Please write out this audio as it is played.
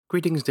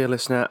Greetings, dear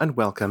listener, and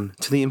welcome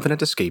to the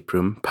Infinite Escape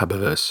Room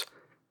Pubiverse.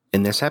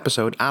 In this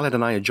episode, Alan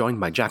and I are joined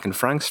by Jack and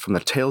Franks from the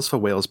Tales for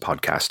Wales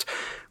podcast,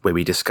 where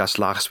we discuss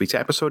last week's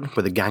episode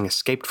where the gang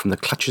escaped from the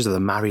clutches of the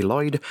Mary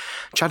Lloyd,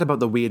 chat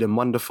about the weird and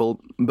wonderful,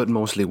 but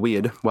mostly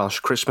weird, Welsh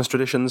Christmas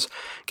traditions,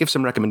 give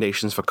some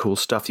recommendations for cool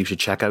stuff you should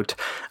check out,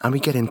 and we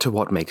get into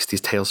what makes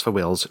these Tales for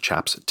Wales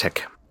chaps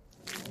tick.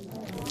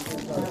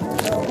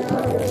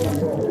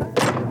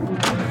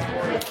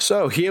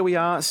 So here we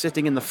are,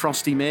 sitting in the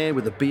Frosty Mare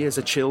where the beers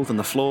are chilled and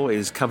the floor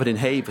is covered in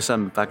hay for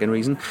some fucking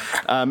reason,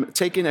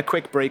 taking a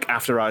quick break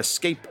after our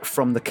escape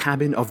from the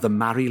cabin of the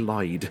Mary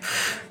Lloyd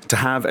to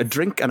have a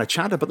drink and a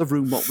chat about the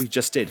room what we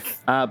just did.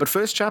 But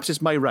first, chaps,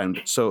 it's my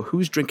round, so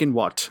who's drinking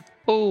what?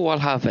 Oh, I'll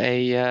have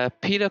a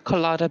pina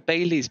colada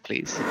Baileys,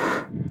 please.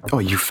 Oh,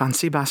 you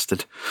fancy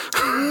bastard.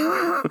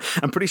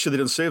 I'm pretty sure they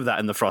don't serve that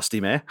in the Frosty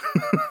Mare.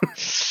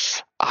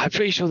 I'm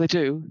pretty sure they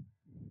do.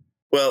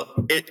 Well,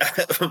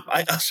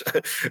 I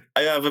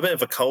have a bit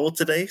of a cold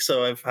today,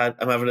 so I'm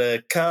having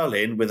a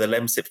Carlin with a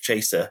Lemsip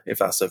chaser, if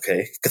that's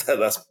okay.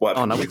 That's what.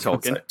 Oh, now we're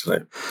talking.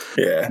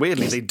 Yeah.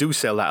 Weirdly, they do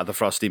sell that at the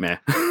Frosty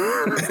Mare.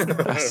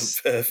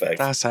 Perfect.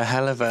 That's a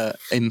hell of a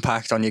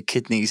impact on your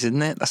kidneys,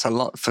 isn't it? That's a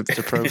lot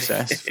to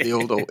process for the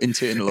old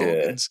internal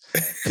organs.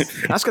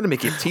 That's going to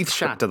make your teeth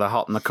shatter, the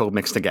hot and the cold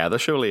mixed together,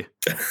 surely.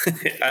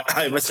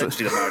 I'm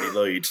essentially the Mary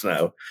Lloyd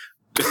now.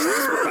 Just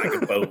a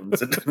bag of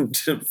bones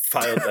and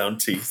filed down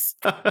teeth.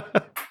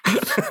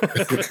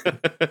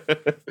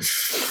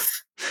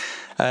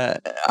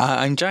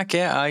 I'm Jack,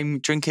 yeah. I'm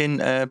drinking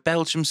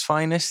Belgium's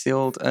finest, the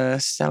old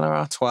Stella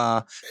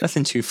Artois.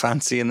 Nothing too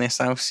fancy in this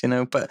house,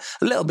 but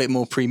a little bit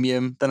more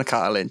premium than a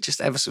Carlin, just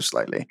ever so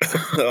slightly.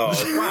 Oh,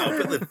 wow,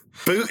 put the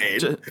boot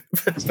in.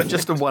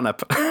 Just a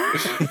one-up.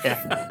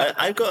 Yeah.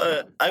 I've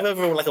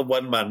like a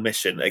one-man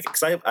mission.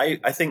 Because I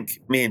think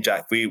me and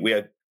Jack,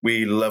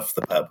 we love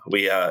the pub.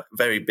 We are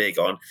very big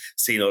on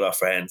seeing all our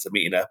friends and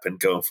meeting up and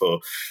going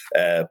for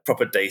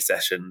proper day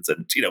sessions.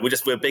 And,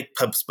 we're big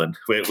pubsmen.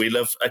 We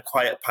love a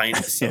quiet pint,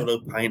 a solo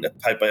pint, a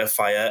pint by a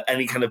fire,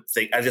 any kind of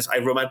thing. I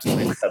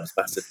romanticize pubs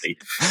massively.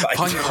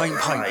 Pint.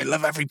 I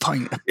love every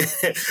pint. I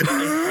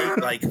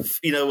hate,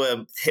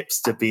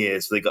 hipster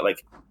beers where they got,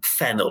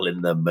 fennel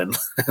in them and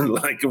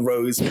like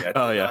rosemary.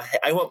 Oh, yeah.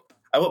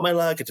 I want my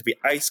lager to be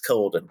ice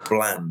cold and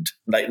bland,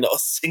 not a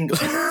single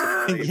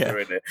flavor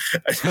in it.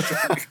 I just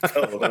want it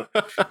cold.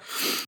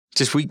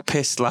 Just weak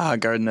pissed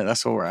lager, and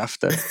that's all we're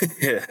after.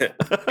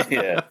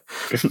 Yeah.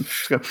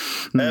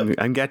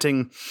 I'm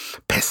getting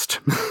pissed.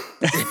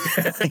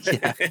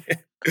 Yeah.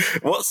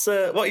 What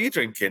are you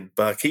drinking,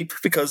 Barkeep?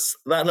 Because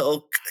that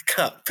little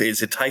cup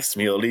has enticed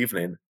me all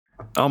evening.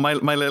 Oh, my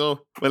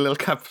little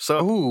cup.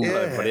 So, Ooh.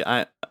 Hello,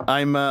 everybody.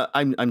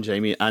 I'm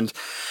Jamie, and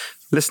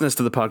listeners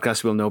to the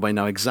podcast will know by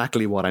now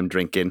exactly what I'm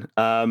drinking.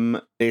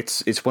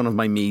 It's one of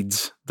my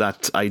meads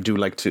that I do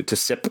like to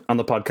sip on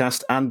the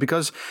podcast, and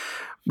because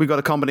we've got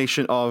a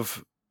combination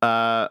of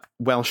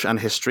Welsh and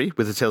history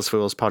with the Tales for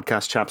Wales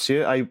podcast chaps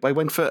here, I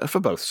went for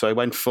both. So I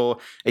went for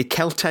a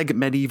Celteg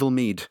medieval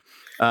mead.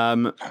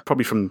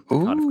 Probably from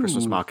Cardiff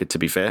Christmas Market, to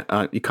be fair.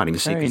 You can't even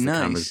see because the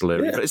camera's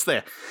blurry, but it's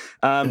there.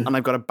 And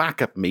I've got a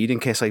backup mead in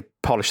case I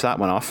polish that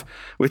one off,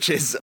 which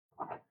is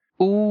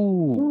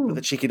with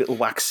a cheeky little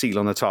wax seal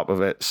on the top of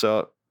it.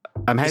 So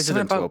I'm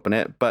hesitant to open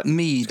it, but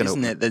mead,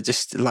 isn't it? They're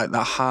just like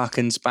that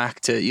harkens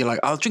back to, you're like,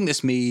 I'll drink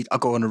this mead, I'll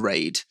go on a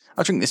raid.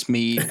 I'll drink this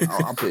mead,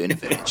 I'll burn a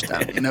village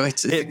down.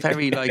 It's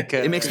very like...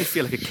 it makes me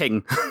feel like a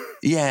king.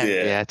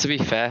 Yeah. To be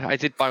fair, I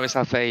did buy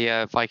myself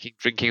a Viking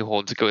drinking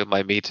horn to go with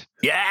my mead.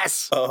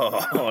 Yes!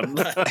 Oh,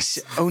 nice. That's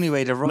the only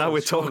way to roll. Now we're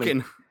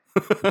talking.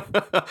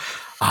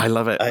 I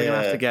love it. We're going to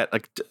have to get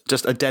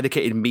just a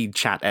dedicated mead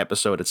chat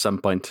episode at some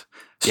point.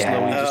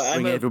 Slowly just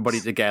bring everybody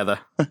together.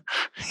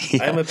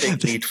 Yeah. I'm a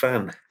big mead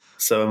fan,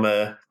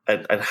 so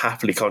I'd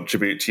happily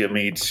contribute to your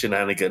mead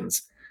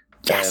shenanigans.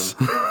 Yes.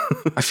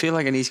 I feel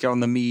like I need to go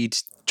on the mead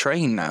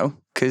train now,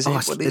 because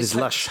it is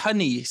lush.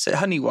 It's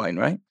honey wine,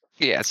 right?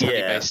 Yeah, it's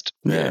honey based.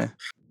 Yeah.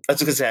 I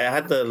was going to say, I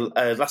had the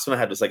last one I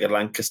had was like a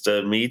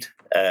Lancaster mead,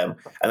 and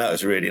that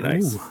was really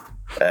nice.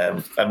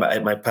 And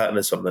my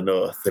partner's from the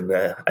north, and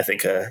I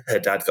think her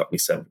dad got me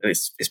some, and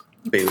it's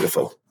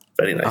beautiful,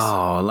 very nice.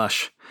 Oh,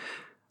 lush!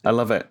 I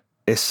love it.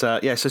 It's so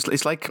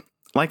it's like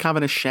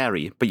having a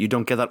sherry, but you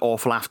don't get that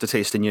awful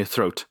aftertaste in your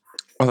throat.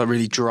 Oh, that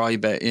really dry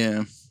bit,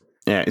 yeah.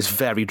 Yeah, it's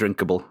very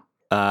drinkable.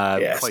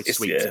 Quite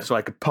sweet. Yeah. So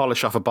I could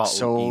polish off a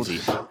bottle easy.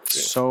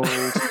 Sold.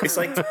 It's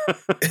like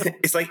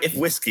if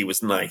whiskey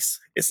was nice.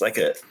 It's like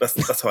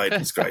that's how I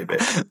describe it.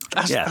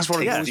 That's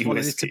what I always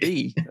wanted it to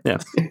be. Yeah,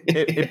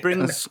 it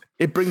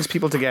brings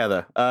people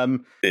together.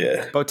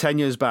 About 10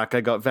 years back,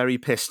 I got very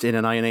pissed in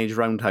an Iron Age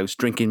roundhouse,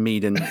 drinking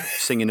mead and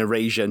singing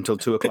Erasure until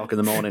 2:00 in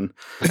the morning,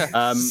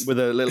 with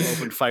a little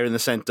open fire in the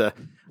centre,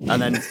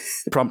 and then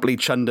promptly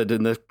chundered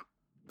in the.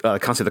 I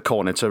can't say the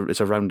corner,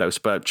 it's a roundhouse,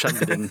 but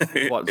chundered in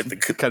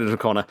kind of the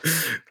corner.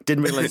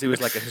 Didn't realise it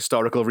was like a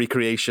historical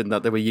recreation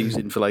that they were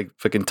using for like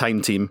fucking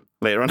Time Team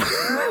later on.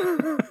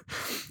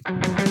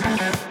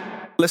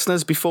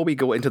 Listeners, before we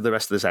go into the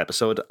rest of this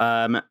episode,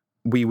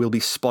 we will be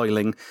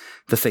spoiling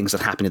the things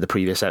that happened in the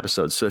previous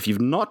episodes. So if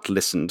you've not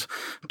listened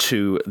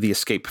to the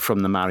escape from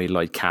the Mary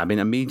Lloyd cabin,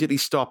 immediately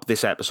stop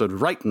this episode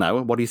right now.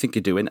 What do you think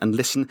you're doing? And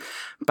listen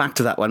back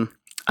to that one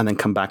and then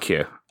come back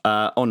here.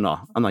 Oh no,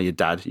 I'm not your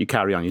dad. You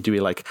carry on. You do what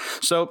you like.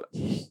 So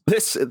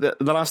the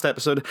last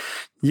episode,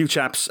 you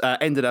chaps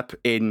ended up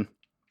in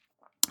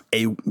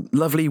a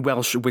lovely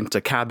Welsh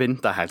winter cabin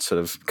that had sort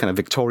of kind of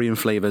Victorian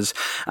flavours,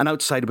 and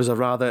outside was a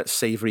rather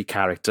savoury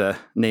character,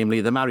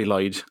 namely the Mary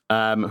Lloyd,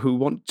 who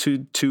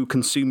wanted to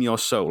consume your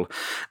soul.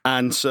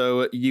 And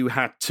so you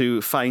had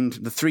to find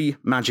the 3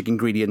 magic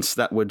ingredients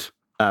that would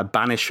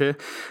banish her,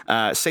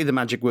 say the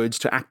magic words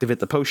to activate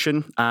the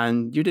potion,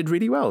 and you did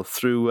really well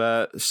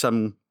through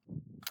some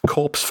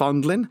corpse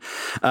fondling,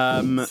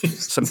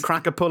 some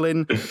cracker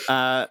pulling,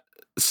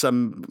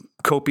 some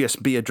copious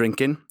beer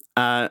drinking,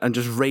 and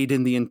just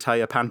raiding the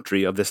entire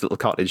pantry of this little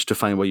cottage to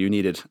find what you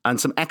needed.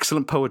 And some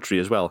excellent poetry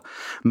as well,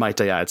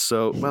 might I add.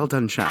 So well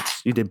done,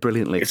 chaps. You did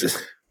brilliantly. It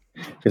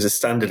was a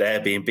standard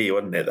Airbnb,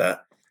 wasn't it,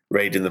 that?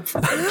 Raiding the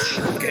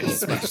getting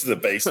smashed in the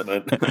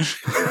basement.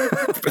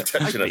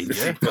 Protection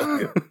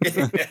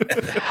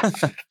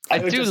I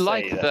do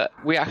like that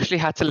we actually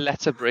had to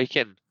let her break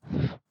in.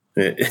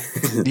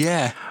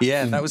 Yeah,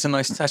 that was a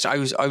nice touch. I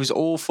was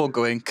all for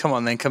going, come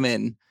on then, come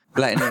in,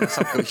 letting her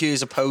go,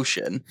 here's a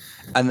potion,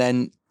 and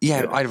then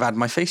I'd have had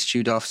my face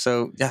chewed off.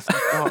 So yeah, thank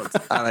God,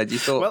 Alan, you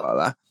thought about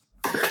that.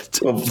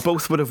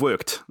 Both would have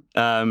worked,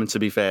 to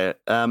be fair.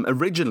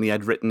 Originally,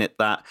 I'd written it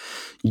that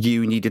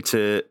you needed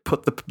to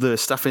put the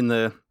stuff in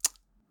the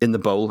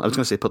bowl. I was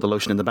going to say put the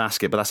lotion in the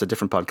basket, but that's a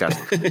different podcast.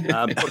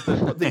 Put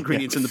the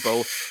ingredients in the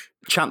bowl,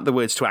 chant the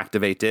words to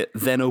activate it,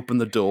 then open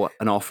the door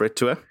and offer it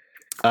to her.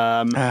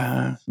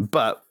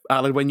 But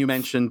Alan, when you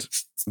mentioned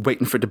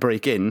waiting for it to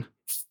break in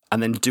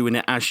and then doing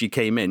it as she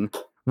came in,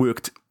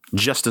 worked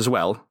just as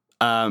well.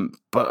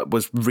 But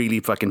was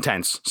really fucking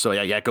tense. So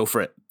yeah, go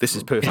for it. This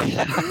is perfect.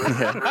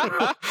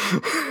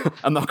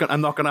 I'm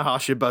not gonna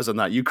harsh your buzz on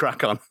that. You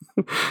crack on.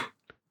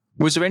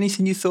 Was there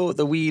anything you thought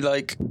that we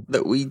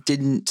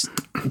didn't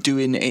do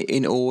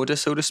in order,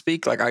 so to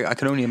speak? Like I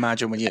can only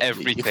imagine when you're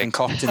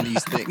concocting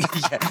these things.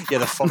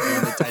 The following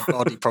the dead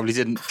body probably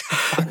didn't.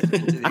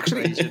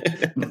 Actually,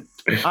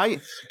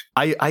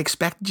 I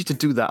expected you to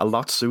do that a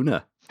lot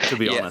sooner. To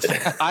be honest,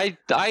 I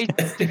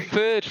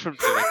deferred from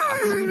doing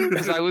that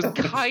because I was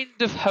kind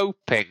of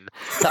hoping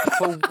that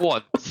for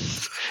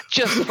once,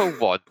 just for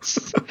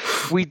once,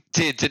 we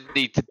didn't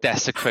need to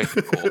desecrate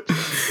the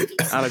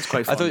corpse. Alex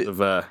quite fond of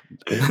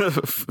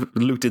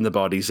looting the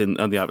bodies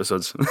on the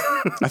episodes.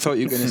 I thought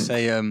you were going to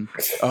say,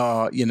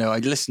 I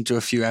listened to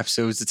a few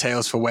episodes of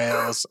Tales for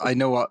Wales. I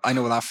know what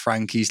that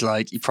Frankie's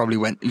like. He probably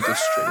he goes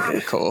straight for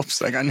the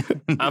corpse. Like I know.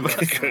 I'm going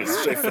to go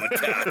straight for the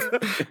cat.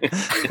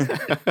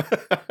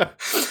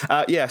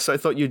 So I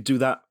thought you'd do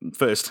that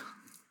first.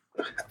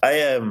 I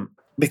am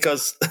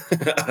because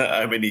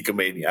I'm an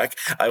egomaniac.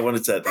 I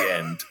wanted to at the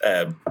end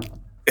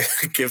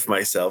give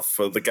myself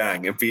for the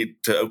gang and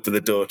to open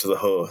the door to the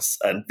horse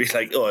and be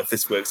like, oh, if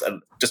this works,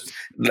 and just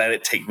let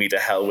it take me to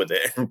hell with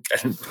it, and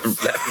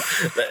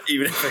let,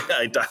 even if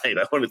I died,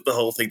 I wanted the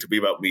whole thing to be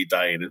about me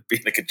dying and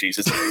being like a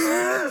Jesus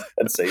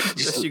and saving me.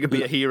 Just so you could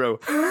be a hero.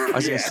 I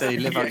was going to say,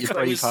 live out your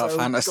Braveheart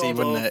fantasy,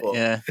 wouldn't it?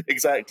 Yeah,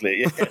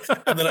 exactly. Yeah.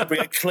 And then I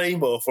bring a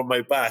claymore from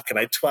my back and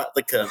I twat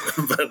the cunt.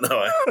 But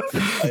no,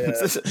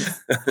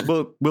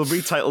 we'll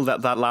retitle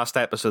that last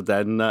episode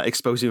then,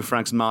 exposing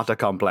Frank's martyr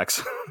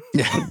complex.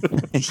 Yeah.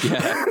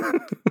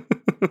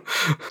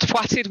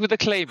 Twatted with a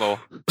claymore.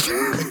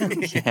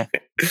 Yeah.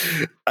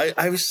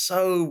 I was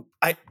so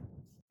I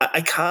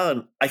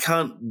can't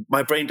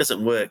my brain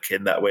doesn't work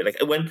in that way. Like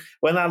when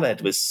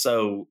Aled was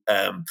so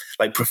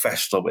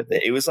professional with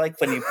it, it was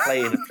like when you play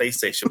in a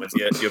PlayStation with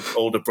your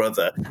older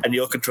brother and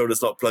your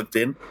controller's not plugged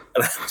in,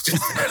 and I was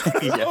just like,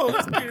 oh,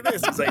 let's do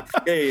this. It's like,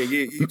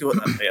 you do it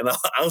that way, and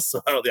I'll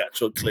sort out the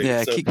actual clue.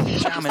 Yeah, so, keep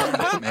jamming in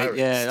it, mate.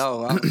 Yeah,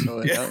 I'll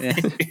sort it out, yeah.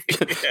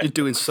 You're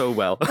doing so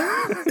well.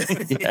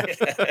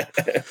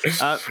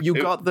 You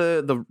got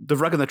the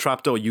rug and the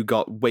trapdoor. You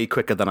got way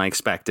quicker than I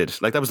expected.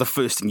 Like that was the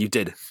first thing you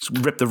did.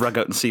 Just rip the rug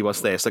out and see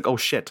what's there. It's like, oh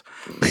shit,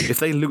 if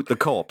they loot the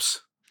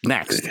corpse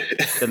next,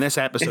 then this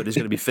episode is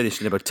going to be finished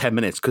in about 10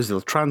 minutes because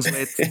they'll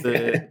translate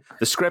the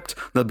script,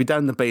 they'll be down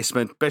in the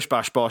basement, bish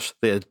bash bosh,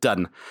 they're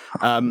done.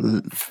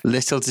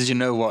 Little did you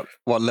know what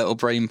little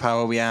brain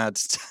power we had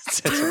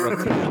to run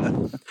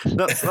together.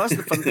 That's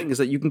the fun thing, is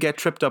that you can get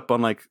tripped up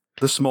on like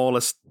the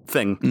smallest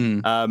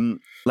thing.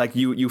 Like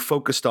you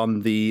focused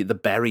on the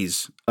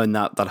berries and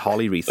that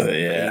holly wreath for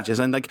ages,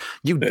 and like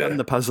you'd done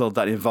the puzzle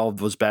that involved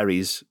those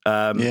berries.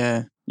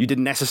 You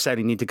didn't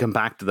necessarily need to come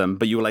back to them,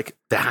 but you were like,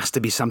 there has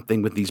to be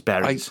something with these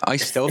berries. I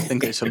still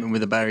think there's something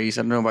with the berries.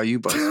 I don't know about you,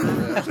 but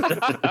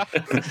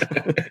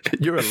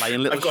you're a lying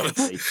little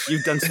shit.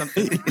 You've done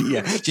something.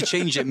 Yeah, you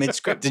changed it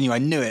mid-script, didn't you? I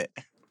knew it.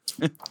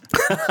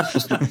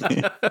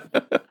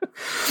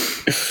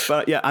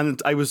 But yeah,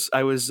 and I was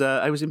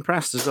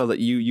impressed as well that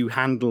you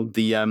handled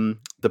the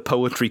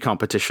poetry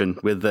competition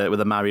with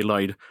a Mary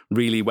Lloyd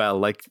really well.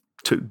 Like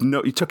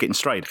you took it in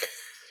stride.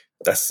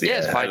 That's Yeah,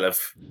 it's I fine.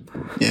 love.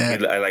 Yeah.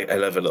 I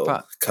love a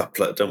little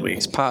couplet, don't we?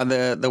 It's part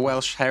of the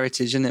Welsh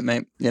heritage, isn't it,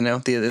 mate? You know,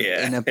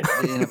 the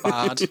inner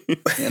bard.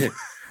 Yeah.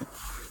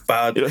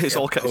 Bad. It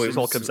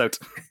all comes out.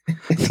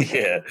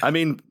 Yeah. I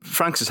mean,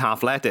 Frank's is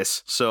half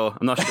lettuce, so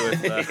I'm not sure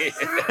if...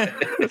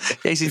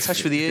 Yeah, he's in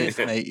touch with the earth,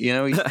 mate. You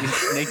know, he's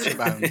nature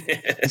bound.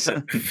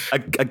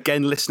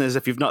 Again, listeners,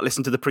 if you've not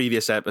listened to the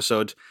previous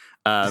episode,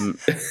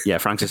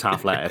 Frank's is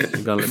half lettuce.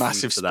 You've got to listen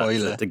Massive to that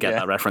spoiler. to get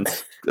that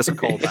reference. There's a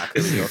callback.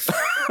 There we go.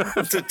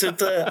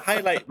 to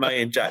highlight my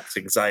and Jack's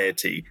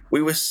anxiety,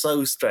 we were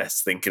so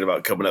stressed thinking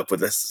about coming up with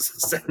this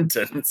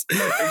sentence.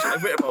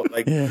 I've written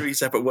about 3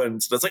 separate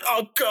ones, and I was like,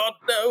 "Oh God,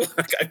 no!"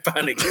 I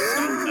panicked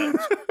so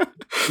much.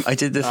 I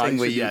did the thing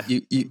where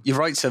you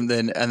write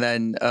something and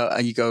then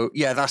you go,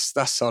 "Yeah, that's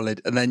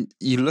solid," and then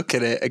you look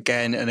at it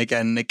again and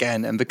again and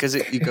again, and because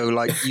you go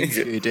like you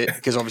heard it,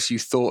 because obviously you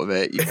thought of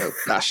it, you go,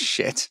 "That's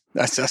shit.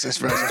 That's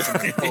just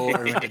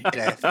boring to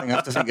death. I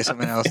have to think of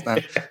something else now."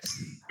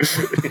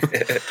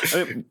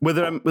 Were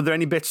there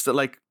any bits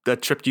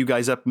that tripped you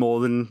guys up more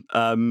than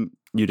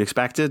you'd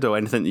expected, or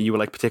anything that you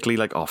were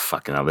particularly oh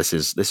fucking hell, this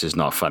is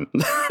not fun.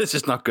 This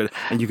is not good,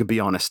 and you can be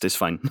honest, it's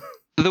fine.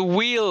 The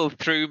wheel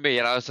threw me,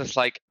 and I was just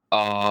like,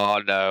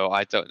 "Oh no,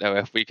 I don't know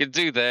if we can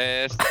do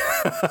this."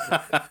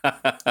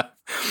 I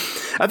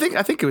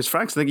think it was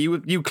Frank's. I think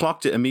you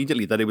clocked it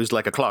immediately that it was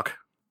like a clock.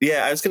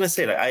 Yeah, I was going to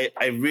say,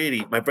 I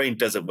really, my brain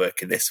doesn't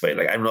work in this way.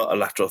 I'm not a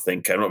lateral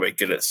thinker. I'm not very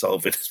good at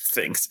solving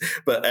things.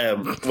 But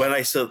when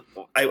I saw,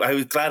 I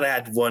was glad I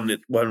had one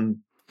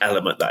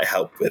element that I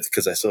helped with,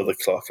 because I saw the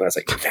clock and I was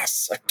like,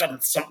 yes, I've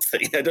done something.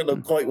 I don't know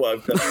quite what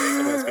I've done.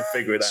 Someone else can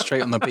figure it out.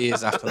 Straight on the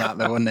beers after that,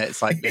 though, wasn't it?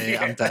 It's like,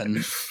 yeah, I'm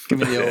done. Give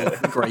me the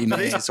old grey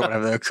mares or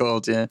whatever they're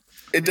called, yeah.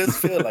 It does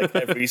feel like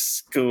every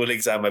school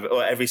exam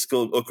or every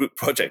school or group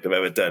project I've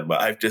ever done, where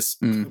I've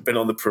just been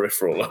on the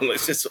peripheral,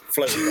 it's just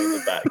floating on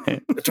the back.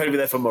 I'm trying to be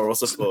there for moral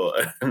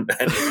support and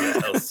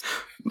anything else.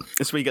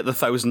 It's where you get the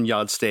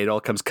 1,000-yard stay. It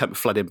all comes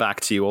flooding back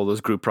to you. All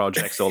those group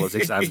projects, all those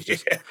exams.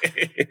 Just,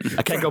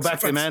 I can't go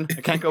back there, man.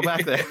 I can't go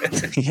back there.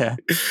 Yeah.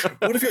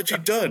 What have you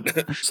actually done?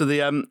 So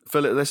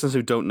for listeners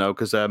who don't know,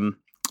 because I'm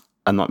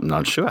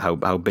not sure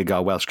how big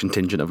our Welsh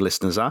contingent of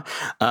listeners are,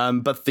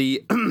 but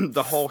the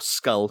the horse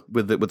skull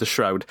with the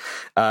shroud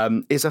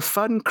is a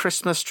fun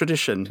Christmas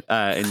tradition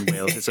in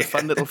Wales. It's a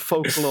fun little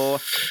folklore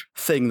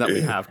thing that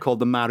we have called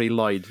the Mary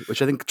Lloyd,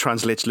 which I think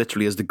translates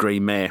literally as the Grey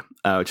Mare,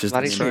 which is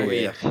Mary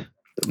the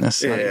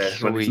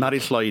Lloyd.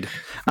 Mary Lloyd.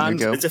 And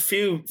there's a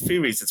few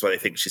reasons why I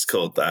think she's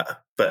called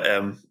that, but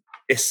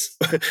there's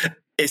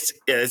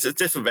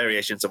different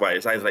variations of why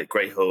it's either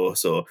Grey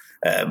Horse or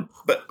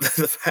but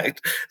the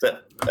fact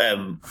that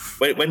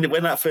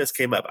when that first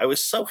came up, I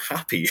was so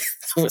happy.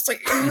 I was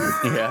like,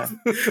 Yeah.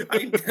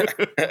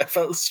 I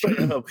felt straight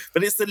at home.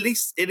 But it's the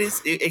least.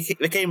 It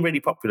became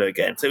really popular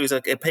again. So it was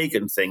like a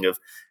pagan thing of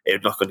it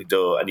would knock on your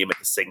door and you meant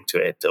to sing to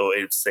it, or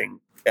it would sing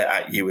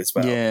at you as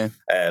well. Yeah.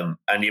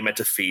 And you're meant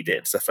to feed it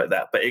and stuff like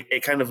that. But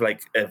it kind of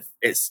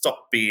it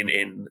stopped being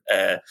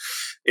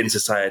in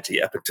society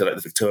up until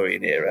the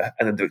Victorian era,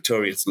 and then the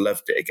Victorians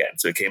loved it again,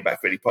 so it came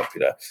back really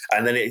popular,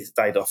 and then it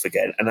died off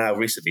again, and now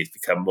recently it's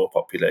become more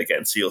popular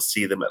again. So you'll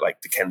see them at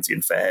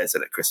Dickensian fairs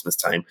and at Christmas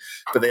time,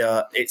 but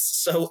it's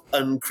so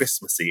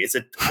un-Christmassy. It's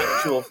an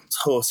actual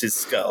horse's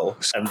skull,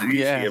 and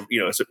usually,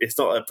 it's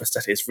not a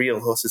prosthetic, it's real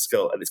horse's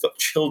skull, and it's got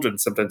children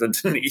sometimes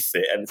underneath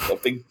it, and it's got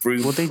a big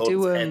broom. Well, they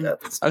do.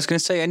 I was going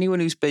to say, anyone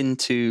who's been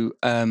to,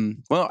 well,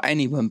 not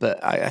anyone,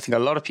 but I think a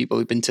lot of people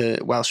who've been to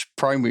Welsh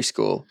primary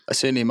school,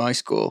 certainly in my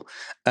school,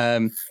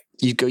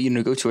 you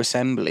go to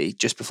assembly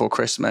just before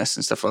Christmas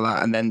and stuff like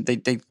that, and then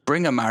they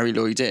bring a Mary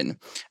Lloyd in,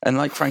 and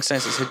like Frank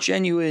says, it's a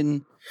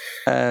genuine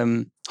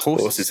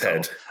horse's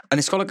head, and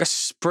it's got a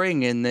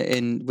spring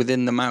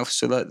within the mouth,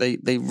 so that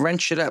they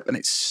wrench it up and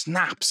it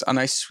snaps. And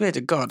I swear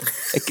to God,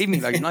 it gave me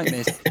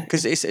nightmares,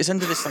 because it's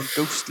under this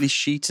ghostly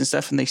sheet and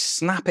stuff, and they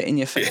snap it in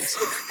your face.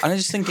 And I'm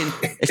just thinking,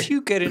 if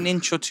you get an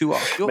inch or two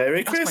off,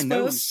 Merry that's Christmas. my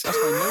nose.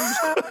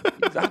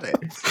 You've had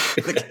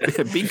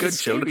it. Be good,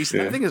 children.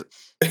 The thing is,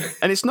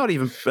 and it's not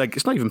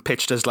even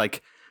pitched as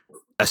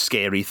a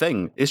scary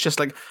thing. It's just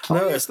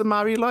it's the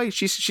Mary Lloyd.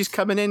 She's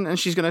coming in and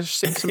she's going to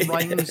sing some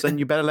rhymes, and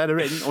you better let her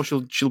in, or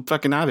she'll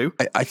fucking have you.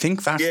 I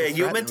think that's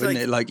you're meant to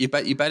isn't it?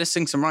 You better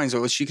sing some rhymes,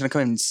 or she's going to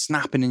come in and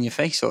snapping in your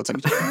face all the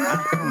time.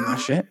 That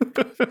shit.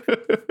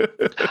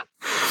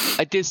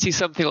 I did see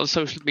something on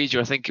social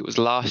media, I think it was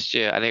last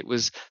year, and it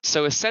was,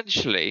 so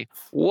essentially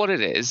what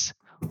it is,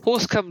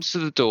 horse comes to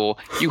the door,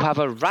 you have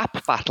a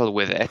rap battle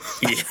with it,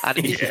 and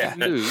if you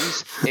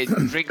lose, it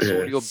drinks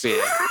all your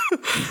beer.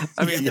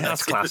 I mean,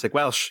 that's classic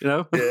Welsh,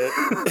 Yeah.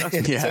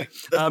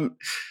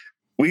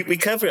 We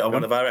cover it on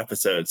one of our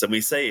episodes, and we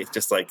say it's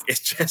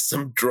just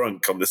some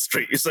drunk on the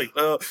street. It's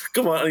oh,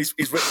 come on, and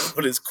he's written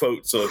all his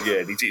quotes on you,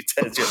 and he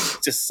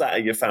just sat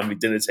at your family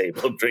dinner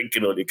table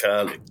drinking all your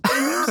carling.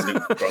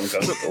 Absolute drunk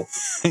uncle.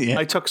 Yeah.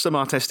 I took some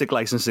artistic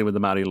licensing with the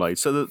Mary Lloyd.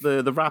 So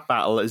the rap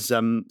battle is it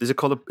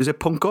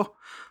Punko?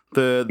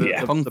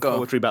 The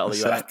poetry battle,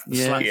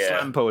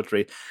 slam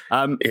poetry.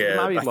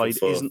 Mary Lloyd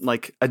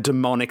isn't a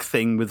demonic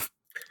thing with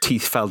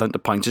teeth fell down to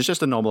pints. It's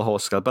just a normal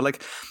horse skull, but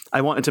like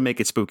I wanted to make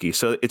it spooky,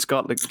 so it's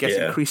got like gets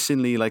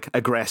increasingly like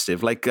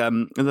aggressive, like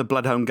in the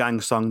Bloodhound Gang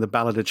song, "The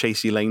Ballad of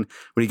Chasey Lane,"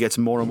 where he gets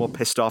more and more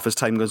pissed off as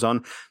time goes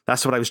on.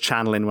 That's what I was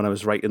channeling when I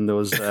was writing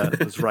those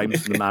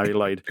rhymes from the Mary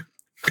Lloyd.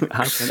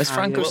 As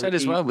Franco said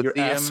as well, with the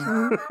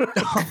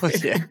oh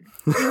yeah,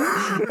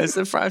 as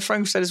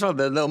Franco said as well,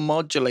 the little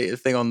modulator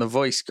thing on the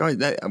voice, God,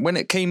 when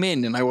it came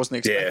in and I wasn't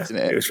expecting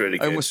it, it was really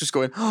good. I almost was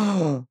going,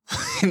 oh,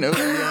 you know,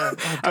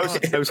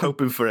 I was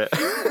hoping for it.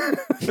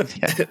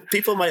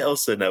 People might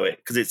also know it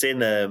because it's in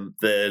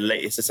the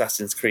latest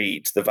Assassin's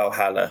Creed, the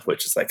Valhalla,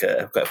 which is like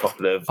a quite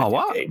popular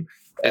video game.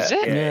 Is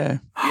it? Yeah.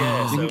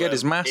 So, you can get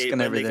his mask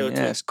and everything.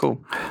 Yeah, it's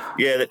cool.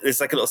 Yeah,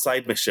 there's like a little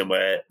side mission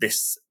where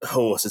this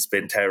horse has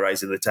been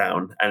terrorizing the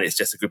town, and it's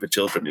just a group of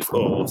children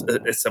or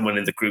someone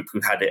in the group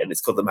who had it, and it's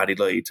called the Mary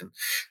Lloyd.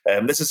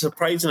 And there's a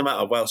surprising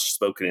amount of Welsh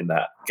spoken in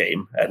that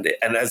game, and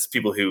as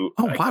people who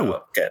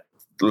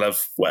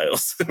love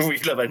Wales, we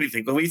love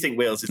anything, but we think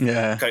Wales is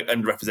quite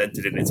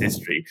underrepresented in its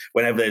history.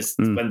 Whenever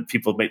when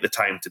people make the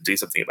time to do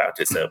something about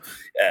it, so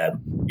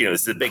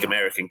it's a big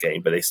American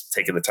game, but they've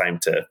taken the time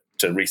to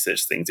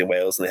research things in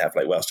Wales, and they have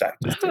like Welsh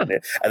actors doing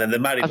it. And then the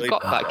Mary Lloyd. I've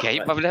got that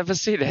game. I've never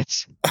seen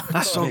it.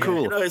 That's so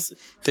cool.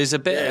 There's a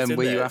bit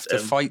where you have to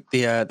fight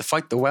the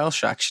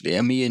Welsh. Actually,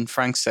 and me and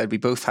Frank said we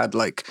both had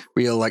like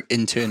real like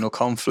internal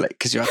conflict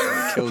because you have to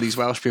like, kill these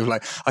Welsh people.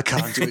 Like, I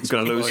can't do it. It's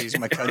going to lose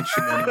my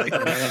countrymen. Like,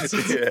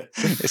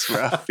 it's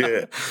rough.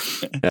 Yeah.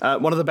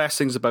 One of the best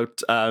things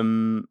about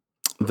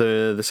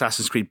the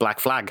Assassin's Creed Black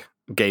Flag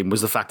game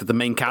was the fact that the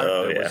main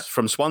character was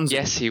from Swansea.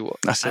 Yes, he was.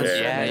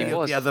 He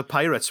was. Yeah, the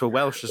pirates were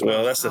Welsh as well.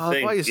 Well, that's the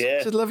thing. This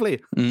is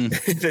lovely.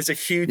 There's a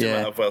huge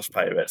amount of Welsh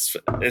pirates.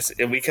 That's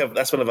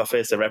one of our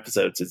first ever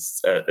episodes.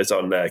 It's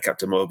on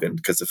Captain Morgan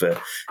because of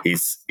for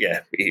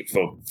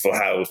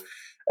how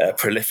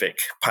prolific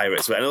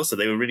pirates were, and also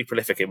they were really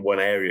prolific in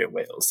one area in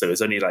Wales. So it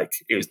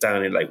was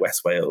down in like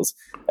West Wales,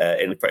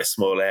 in quite a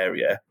small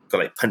area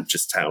called like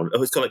Punchestown.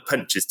 Oh, it's called like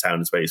Punchestown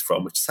is where he's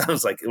from, which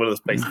sounds like one of those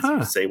places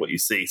you say what you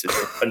see. So it's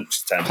called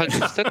Punchestown.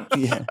 Puncheston?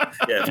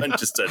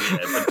 Punchestown.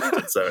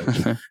 Punchestown. Sorry.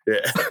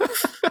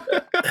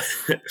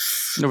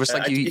 No, it's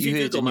like you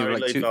heard in your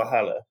like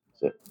Valhalla.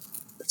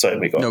 Sorry,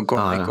 we got. No, go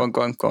on.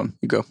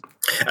 You go.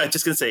 I was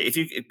just going to say, if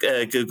you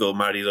Google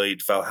Mary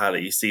Lloyd Valhalla,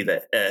 you see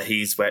that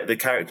the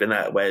character in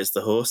that wears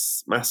the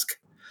horse mask.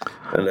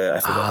 And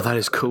that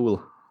is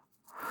cool.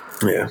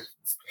 Yeah.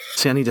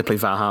 See, I need to play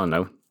Valhalla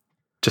now,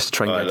 just to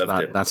try and get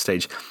to that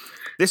stage.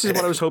 This is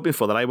what I was hoping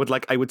for, that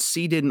I would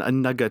seed in a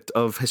nugget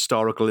of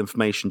historical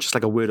information, just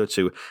like a word or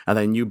two, and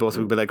then you both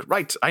would be like,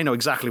 right, I know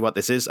exactly what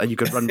this is, and you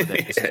could run with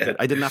it. This is good.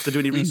 I didn't have to do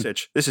any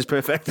research. This is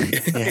perfect.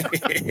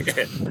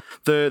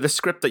 The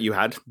script that you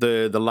had,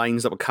 the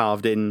lines that were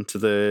carved into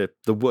the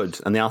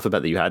wood and the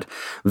alphabet that you had,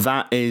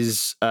 that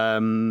is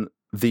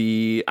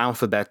the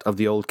alphabet of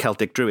the old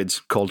Celtic druids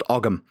called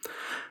Ogham.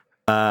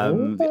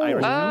 The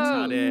Irish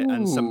had it,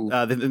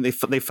 and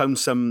they found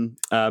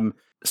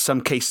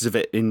some cases of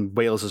it in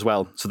Wales as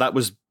well. So that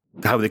was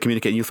how they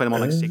communicate. You find them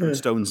on like sacred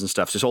stones and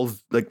stuff. So it's all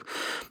like,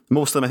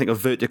 most of them I think are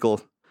vertical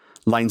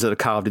lines that are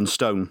carved in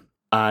stone.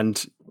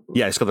 And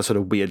yeah, it's got that sort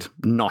of weird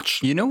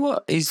notch. You know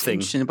what is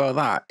interesting about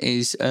that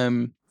is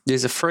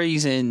there's a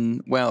phrase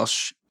in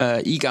Welsh,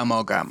 igam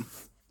ogam,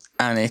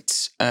 and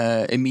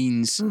it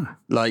means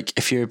like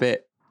if you're a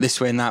bit this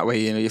way and that way,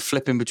 you're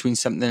flipping between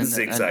something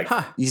zigzag.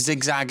 You're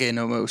zigzagging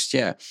almost,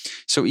 yeah.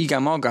 So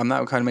igam ogam, that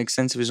would kind of make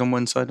sense if it was on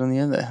one side or on the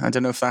other. I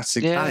don't know if that's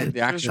the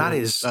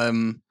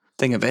actual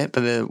thing of it,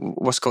 but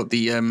what's called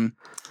the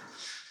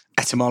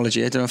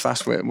etymology. I don't know if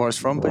that's where it's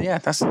from, but yeah,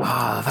 that's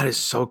that is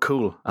so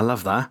cool. I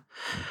love that.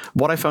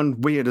 What I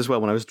found weird as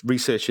well when I was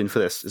researching for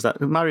this is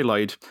that Mary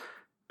Lloyd,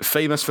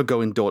 famous for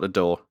going door to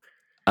door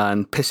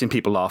and pissing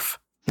people off,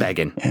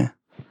 begging.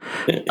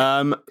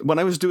 When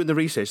I was doing the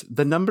research,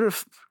 the number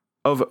of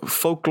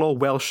folklore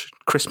Welsh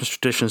Christmas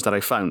traditions that I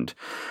found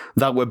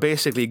that were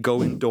basically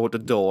going door to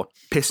door,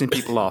 pissing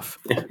people off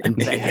and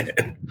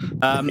begging.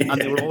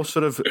 And they were all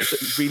sort of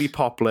really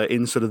popular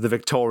in sort of the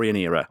Victorian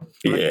era.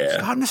 Like,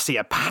 starting to see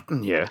a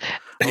pattern here.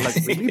 Or like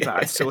really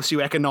bad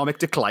socioeconomic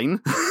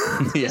decline.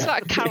 Is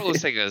that carol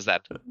singers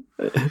then?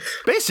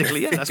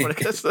 Basically, yeah, that's what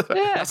it is.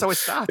 That's how it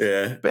starts.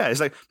 Yeah,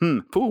 it's like,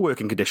 poor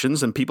working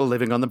conditions and people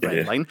living on the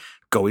breadline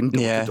going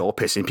door to door,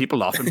 pissing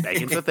people off and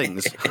begging for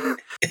things.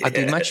 I'd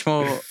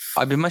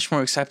be much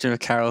more accepting of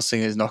carol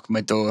singers knocking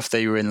my door if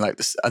they were in like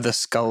the other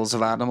skulls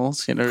of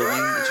animals. You know what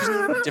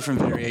I mean? Just different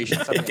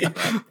variations.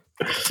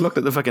 Look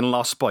at the fucking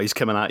Lost Boys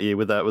coming at you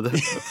with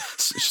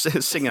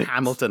singing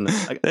Hamilton.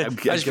 I'd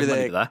give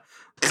money to that.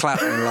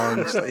 Clapping along.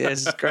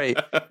 This is great.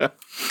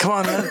 Come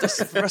on, man, let's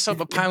wrestle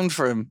up £1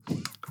 for him.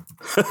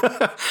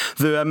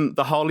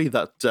 The holly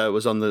that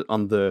was on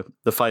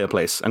the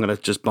fireplace. I'm going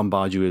to just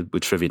bombard you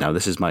with trivia now.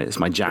 This is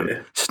my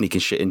jam,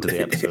 sneaking shit into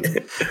the episode.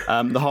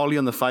 The holly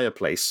on the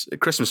fireplace,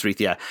 Christmas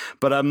wreath, yeah.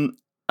 But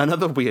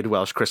another weird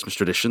Welsh Christmas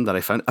tradition that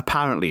I found.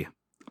 Apparently,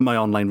 my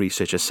online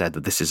researcher said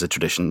that this is a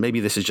tradition. Maybe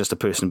this is just a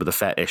person with a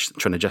fetish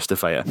trying to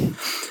justify it.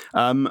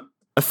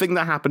 A thing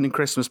that happened in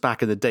Christmas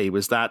back in the day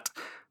was that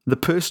the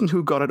person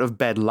who got out of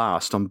bed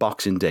last on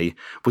Boxing Day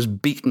was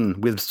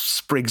beaten with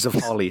sprigs of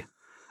holly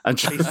and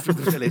chased through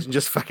the village and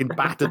just fucking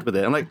battered with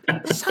it. I'm like,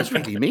 this sounds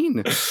really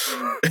mean. This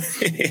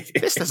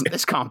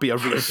can't be a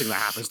real thing that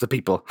happens to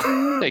people.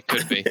 It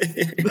could be.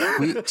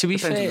 To be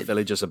fair, the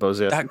village, I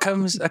suppose. Yeah.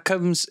 that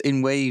comes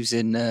in waves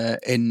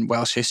in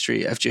Welsh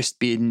history of just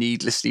being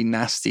needlessly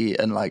nasty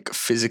and like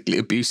physically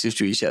abusive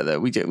to each other.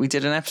 We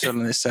did an episode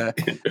on this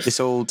this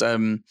old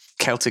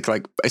Celtic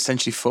like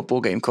essentially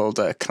football game called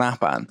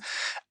Knapan,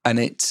 and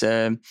it's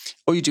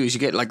all you do is you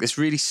get like this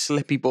really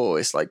slippy ball.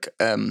 It's like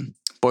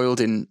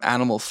boiled in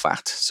animal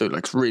fat, so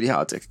like really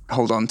hard to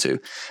hold on to,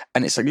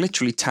 and it's like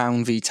literally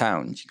town v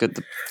town. You got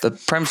the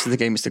premise of the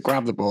game is to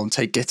grab the ball and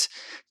take it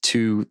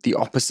to the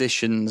opposite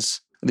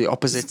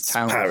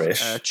town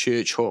parish.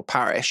 Church hall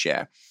parish.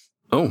 Yeah.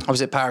 Oh,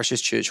 Opposite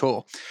parish's church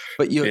hall,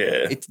 but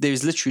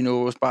there's literally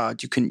no rules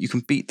barred. You can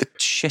beat the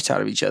shit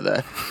out of each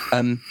other.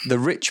 The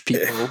rich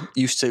people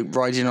used to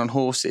ride in on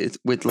horses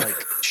with like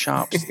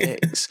sharp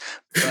sticks.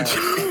 They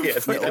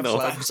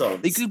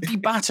could be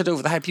battered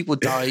over the head. People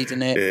died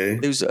in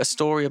it. There was a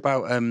story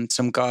about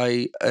some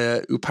guy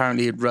who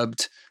apparently had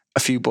rubbed a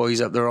few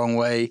boys up the wrong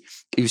way.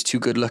 He was too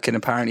good looking.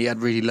 Apparently, he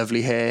had really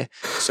lovely hair.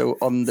 So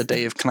on the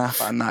day of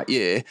Knapan that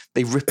year,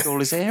 they ripped all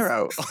his hair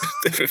out.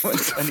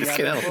 And he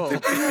had a ball.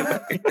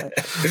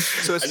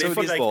 So it's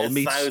football like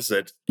meets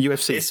 1,000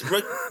 UFC. It's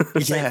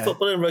like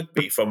football and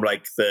rugby from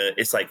like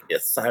it's like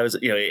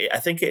 1,000. You know, I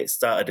think it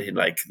started in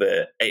like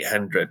the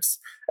 800s.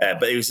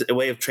 But it was a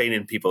way of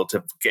training people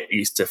to get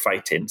used to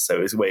fighting. So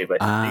it was a way of like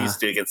they used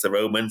to do against the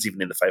Romans,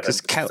 even in the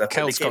 500s. Because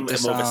Celts got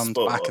disarmed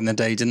back in the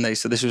day, didn't they?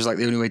 So this was like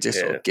the only way to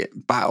sort of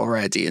get battle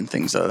ready and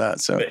things like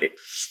that. So it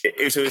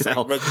was like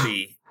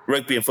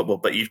rugby and football,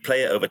 but you'd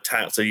play it over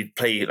town. So you'd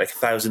play like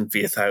 1,000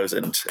 v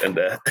 1,000, and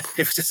it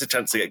was just a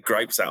chance to get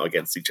gripes out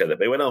against each other.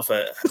 They went on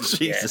for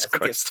Jesus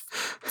Christ.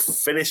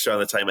 Finished around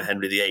the time of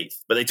Henry VIII,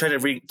 but they tried to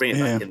bring it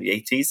back in the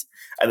 80s.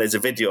 And there's a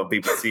video on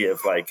BBC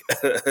of like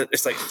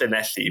it's like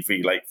Finetti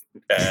v like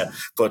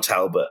Port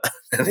Talbot,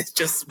 and it's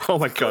just oh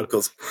my god,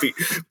 locals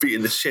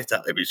beating the shit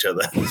out of each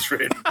other. It's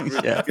really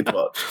good to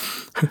watch.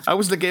 How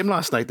was the game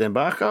last night then,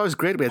 Bach? Oh, it was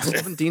great. We had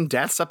 17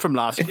 deaths up from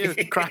last year.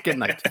 Cracking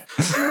night.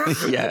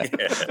 Yeah.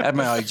 I had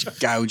my eyes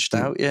gouged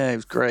out. Yeah, it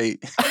was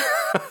great.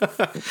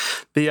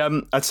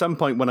 At some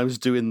point when I was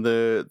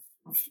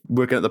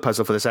working at the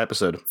puzzle for this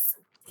episode,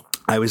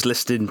 I was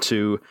listening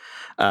to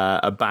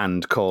a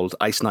band called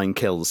Ice Nine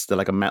Kills. They're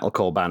like a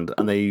metalcore band,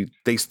 and they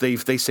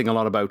sing a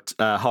lot about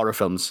horror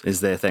films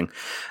is their thing.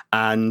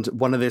 And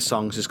one of their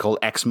songs is called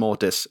Ex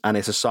Mortis, and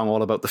it's a song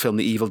all about the film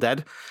The Evil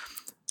Dead.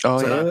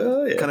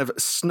 Kind of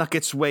snuck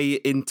its way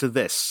into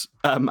this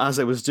as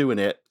I was doing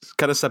it,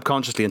 kind of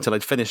subconsciously until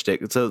I'd finished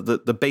it. So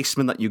the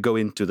basement that you go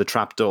into, the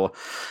trapdoor,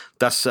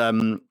 that's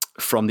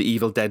from The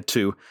Evil Dead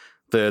 2.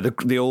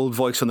 The old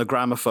voice on the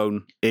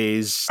gramophone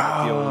is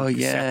the old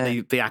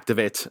cassette they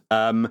activate.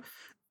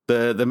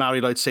 The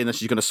Mary Lloyd saying that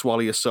she's going to swallow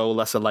your soul,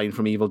 that's a line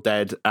from Evil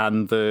Dead.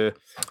 And the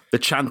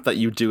chant that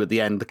you do at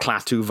the end, the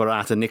Clatu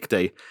Varata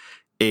Nicte,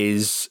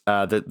 is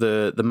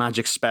the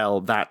magic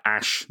spell that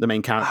Ash, the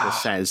main character,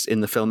 says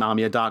in the film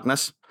Army of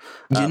Darkness.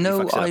 I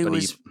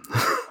was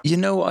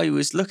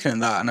looking at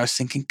that and I was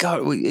thinking,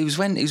 God, it was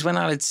when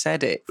Al had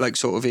said it, like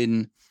sort of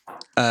in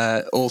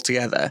all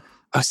together.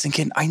 I was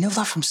thinking, I know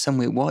that from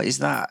somewhere. What is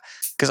that?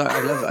 Because I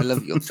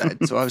love Evil Dead.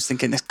 So I was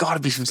thinking, there's got to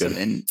be from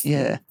something.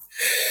 Yeah.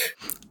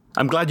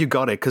 I'm glad you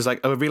got it, because I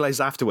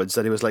realised afterwards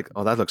that it was like,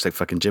 oh, that looks like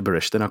fucking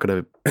gibberish. They're not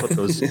going to put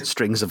those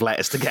strings of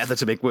letters together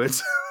to make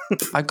words.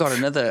 I got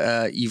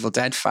another Evil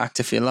Dead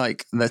fact, if you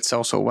like, that's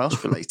also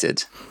Welsh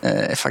related.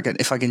 If I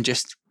can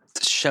just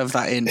shove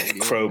that in,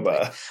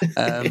 crowbar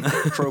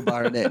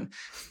it in.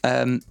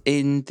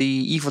 In the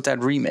Evil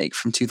Dead remake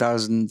from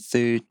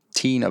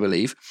 2013, I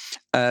believe.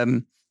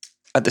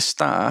 At the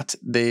start,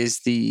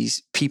 there's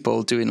these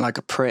people doing like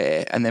a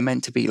prayer, and they're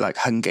meant to be like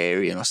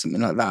Hungarian or something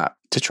like that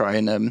to try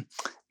and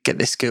get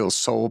this girl's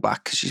soul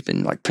back because she's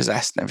been like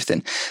possessed and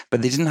everything.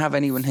 But they didn't have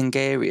anyone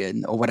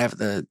Hungarian or whatever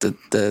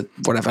the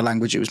whatever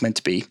language it was meant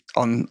to be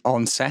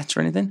on set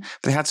or anything.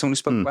 But they had someone who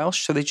spoke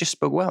Welsh, so they just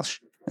spoke Welsh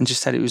and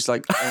just said it was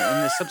like in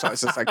the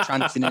subtitles it's like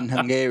chanting in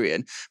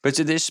Hungarian, but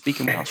they're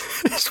speaking Welsh.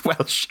 It's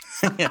Welsh.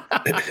 Yeah.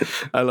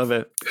 I love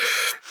it.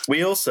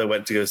 We also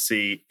went to go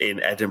see in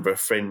Edinburgh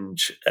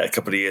Fringe a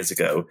couple of years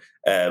ago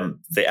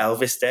the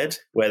Elvis Dead,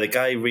 where the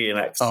guy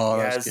reenacts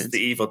the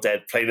Evil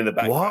Dead playing in the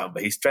background,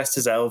 but he's dressed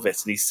as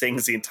Elvis and he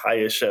sings the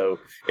entire show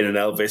in an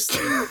Elvis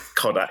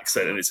cod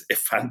accent, and it's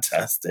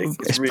fantastic.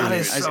 It's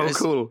really so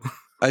cool.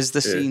 As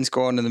the scenes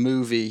go on in the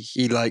movie,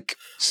 he like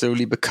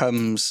slowly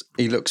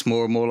he looks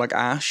more and more like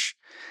Ash.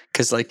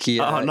 Because like he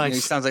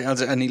sounds like,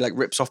 and he like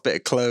rips off a bit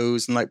of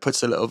clothes and like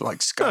puts a little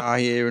like scar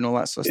here and all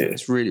that sort of stuff.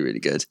 It's really, really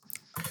good.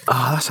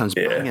 Oh, that sounds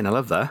banging. I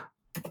love that.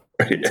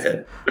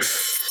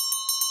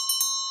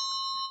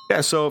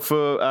 Yeah, so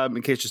for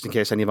in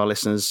case any of our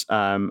listeners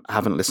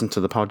haven't listened to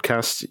your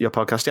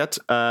podcast yet,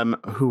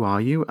 who are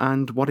you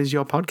and what is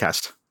your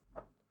podcast?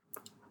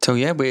 So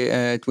yeah,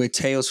 we're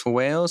Tales for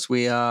Wales.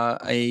 We are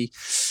I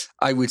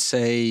would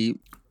say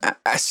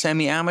a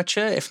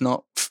semi-amateur, if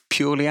not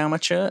purely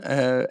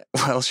amateur,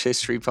 Welsh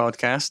history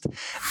podcast.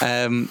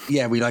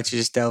 We like to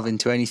just delve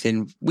into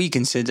anything we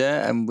consider,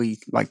 and we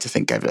like to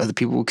think other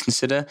people will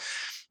consider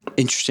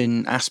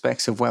interesting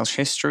aspects of Welsh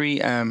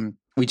history.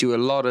 We do a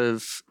lot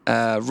of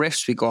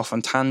riffs. We go off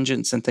on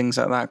tangents and things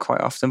like that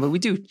quite often, but we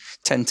do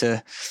tend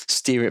to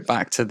steer it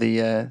back to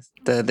the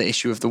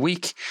issue of the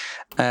week,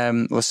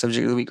 or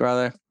subject of the week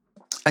rather.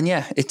 And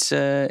yeah, it's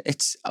a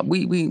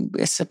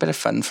bit of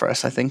fun for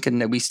us, I think.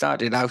 And we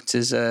started out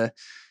as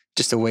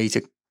just a way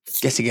to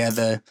get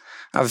together,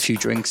 have a few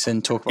drinks,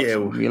 and talk about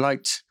something we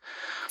liked.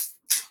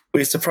 We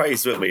were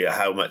surprised, weren't we, at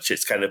how much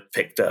it's kind of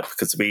picked up,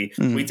 because we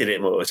did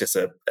it more as just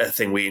a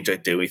thing we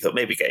enjoyed doing. We thought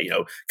maybe get,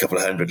 a couple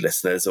of hundred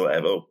listeners or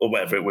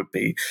whatever it would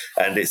be.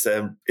 And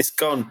it's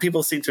gone.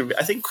 People seem to,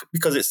 I think,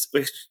 because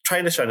we're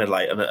trying to shine a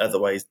light on an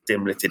otherwise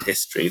dim-litted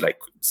history. Like,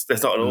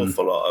 there's not an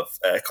awful lot of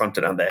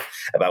content on there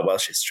about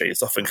Welsh history.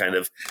 It's often kind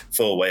of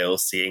for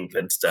Wales, see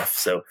England stuff.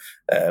 So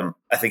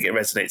I think it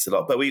resonates a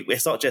lot. But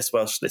it's not just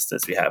Welsh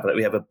listeners we have. Like,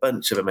 we have a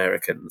bunch of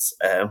Americans,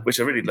 which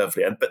are really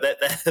lovely. But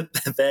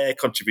their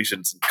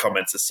contributions and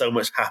comments are so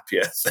much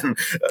happier than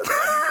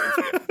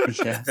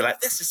they're like,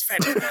 this is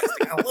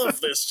fantastic, I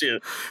love this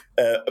shit.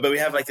 But we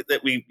have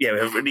we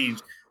have really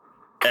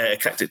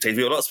eclectic taste.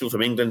 We have lots of people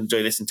from England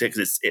enjoy listening to it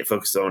because it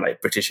focuses on like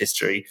British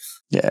history.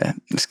 Yeah,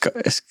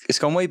 it's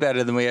gone way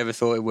better than we ever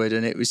thought it would,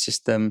 and it was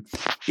just if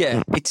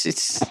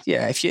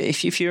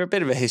you're a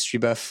bit of a history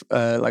buff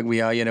like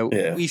we are,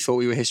 we thought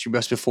we were history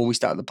buffs before we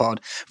started the pod,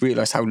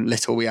 realised how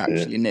little we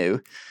actually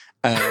knew.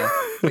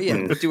 But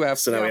yeah, we do have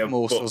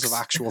morsels of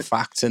actual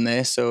facts in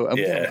there. So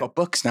we've got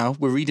books now.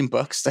 We're reading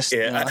books.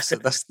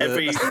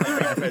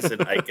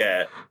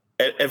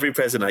 Every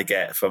present I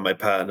get from my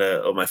partner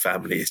or my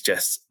family is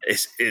just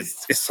it's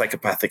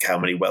psychopathic how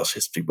many Welsh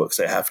history books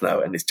I have now,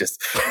 and it's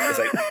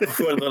like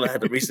one I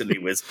had recently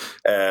was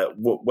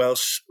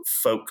Welsh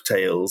folk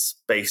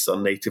tales based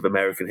on Native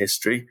American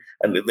history,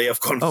 and they have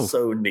gone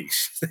so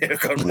niche. They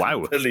have gone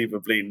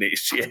unbelievably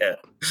niche. Yeah,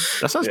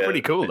 that sounds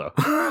pretty cool though.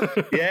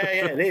 yeah,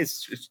 it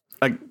is.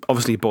 Like,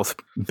 obviously, both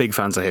big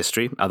fans of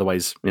history.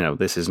 Otherwise,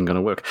 this isn't going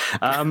to work.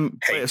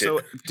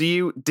 So,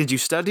 did you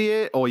study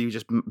it, or are you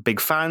just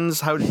big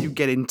fans? How did you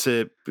get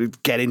into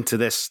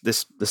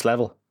this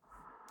level?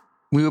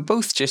 We were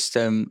both just,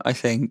 I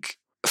think,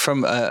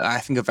 from a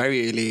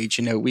very early age.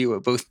 We were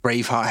both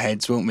Braveheart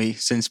heads, weren't we?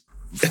 Since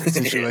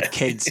we were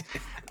kids.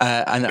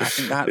 And I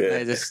think that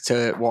led us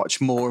to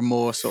watch more and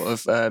more sort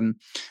of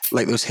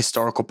like those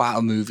historical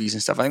battle movies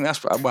and stuff. I think that's,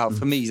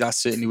 for me, that's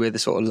certainly where the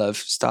sort of love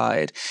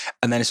started.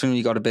 And then as soon as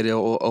we got a bit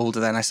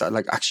older, then I started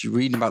like actually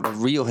reading about the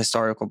real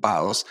historical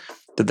battles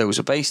that those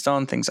were based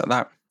on, things like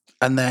that.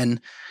 And then,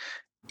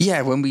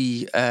 when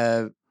we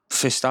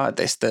first started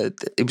this,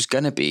 it was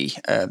going to be,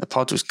 the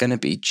pod was going to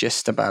be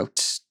just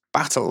about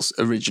battles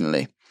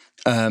originally.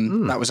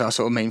 That was our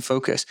sort of main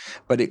focus,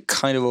 but it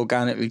kind of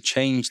organically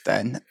changed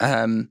then.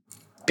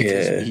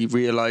 Because he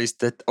realised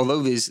that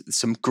although there's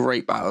some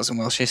great battles in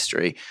Welsh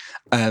history,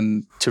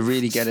 to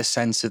really get a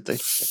sense of the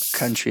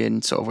country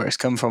and sort of where it's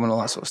come from and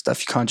all that sort of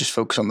stuff, you can't just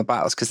focus on the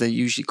battles because they're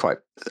usually quite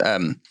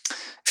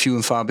few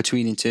and far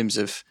between in terms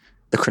of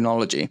the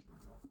chronology.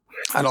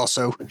 And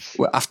also,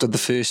 after the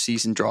first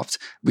season dropped,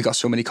 we got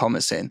so many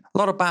comments saying, a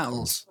lot of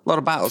battles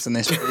in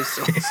this place.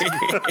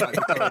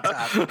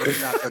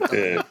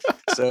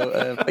 So,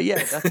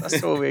 that's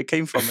sort of where it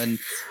came from. And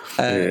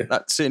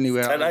that's certainly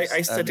where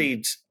I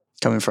studied...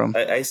 coming from.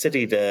 I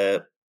studied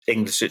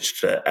English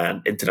literature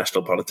and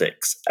international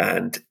politics,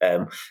 and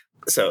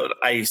so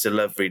I used to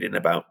love reading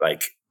about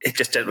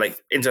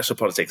international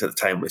politics at the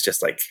time was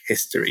just like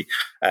history,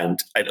 and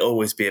I'd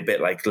always be a bit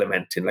like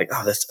lamenting, like,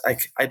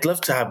 I'd love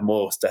to have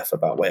more stuff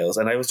about Wales,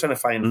 and I was trying to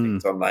find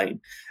things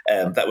online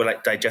that were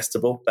like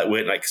digestible, that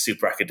weren't like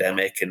super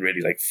academic and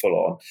really like full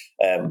on.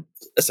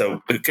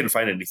 So we couldn't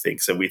find anything,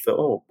 so we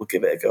thought, we'll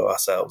give it a go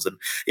ourselves. And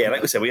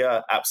like we said, we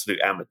are absolute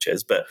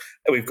amateurs, but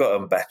we've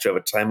gotten better over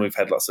time. We've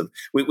had lots of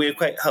we're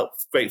quite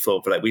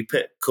grateful for, like, we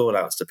put call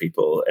outs to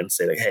people and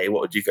say, like, hey,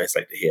 what would you guys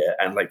like to hear?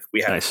 And like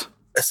we had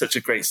such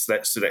a great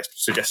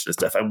suggestion of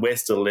stuff, and we're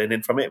still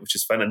learning from it, which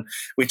is fun. And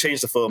we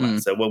changed the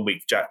format, so one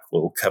week Jack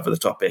will cover the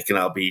topic and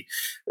I'll be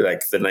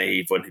like the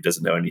naive one who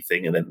doesn't know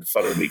anything, and then the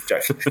following week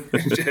Jack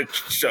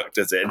shocked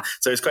us in.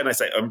 So it's quite nice.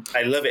 Like,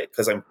 I love it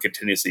because I'm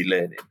continuously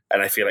learning,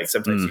 and I feel like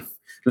sometimes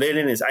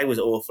learning is, I was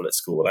awful at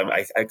school.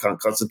 I can't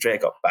concentrate. I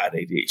got bad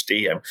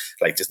ADHD. I'm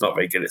like just not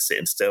very good at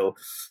sitting still,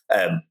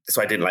 so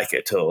I didn't like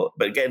it at all.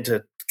 But getting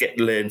to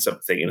learn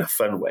something in a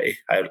fun way,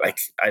 I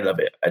love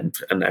it, and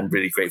I'm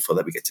really grateful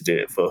that we get to do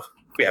it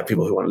we have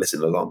people who want to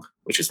listen along,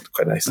 which is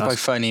quite nice. By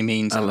fun he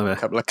means a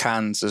couple of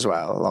cans as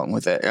well along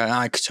with it, and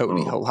I could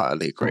totally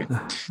wholeheartedly agree.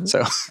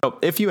 So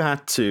if you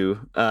had to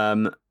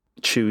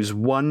choose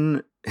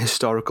one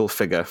historical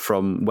figure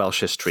from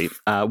Welsh history,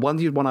 one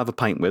you'd want to have a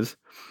pint with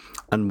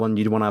and one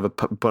you'd want to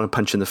have a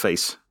punch in the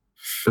face,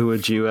 who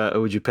would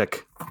you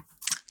pick?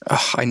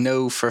 I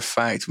know for a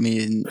fact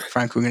me and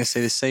Frank were going to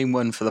say the same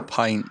one for the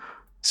pint.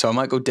 So I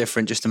might go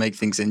different just to make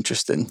things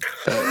interesting.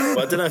 But well,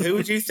 I don't know. Who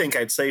would you think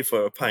I'd say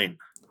for a pint?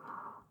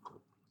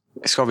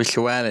 It's got to be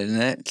Llewellyn,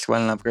 isn't it?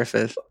 Llewellyn Ap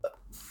Griffith.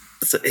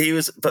 So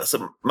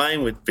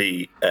mine would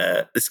be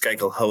this guy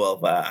called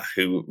Hywel Dda,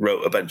 who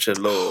wrote a bunch of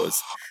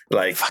laws,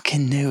 like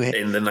Fucking knew it.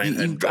 in the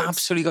 900s. You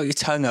absolutely got your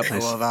tongue up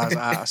Hywel Dda's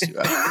ass. You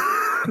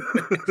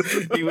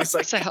He was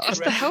like, That's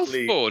the health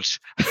board.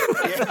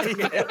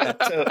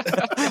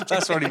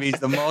 That's what he means.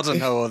 The modern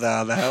Hywel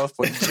Dda, the health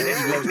board. He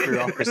loves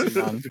bureaucracy,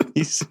 man.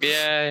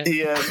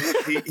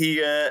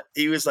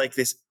 He was like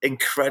this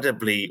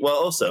incredibly well.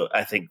 Also,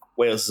 I think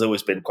Wales has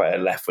always been quite a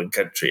left-wing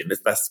country, and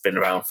that's been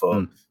around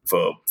for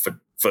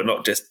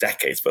not just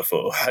decades, but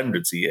for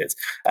hundreds of years.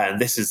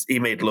 And he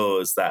made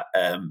laws that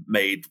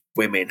made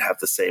women have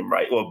the same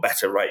right, or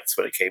better rights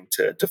when it came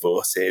to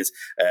divorces.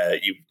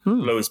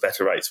 Loads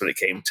better rights when it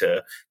came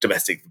to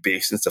domestic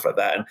abuse and stuff like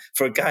that. And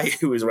for a guy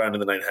who was around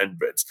in the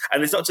 900s,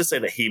 and it's not just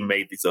saying that he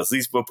made these laws;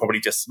 these were probably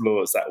just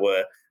laws that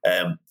were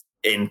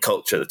in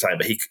culture at the time,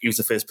 but he was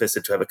the first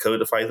person to ever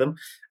codify them.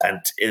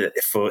 And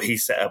he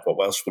set up what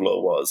Welsh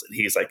law was, and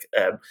he's like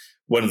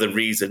one of the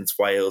reasons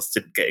Wales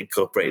didn't get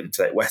incorporated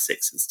into like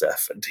Wessex and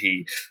stuff. And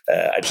he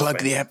plug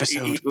the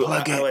episode.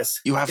 Plug it.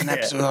 You have an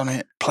episode on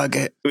it. Plug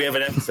it. We have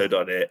an episode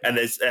on it, and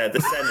there's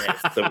the Senate,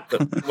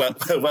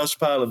 the Welsh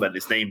Parliament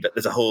is named.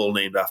 There's a hall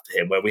named after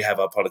him where we have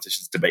our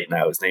politicians debate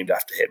now. Is named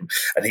after him,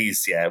 and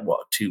he's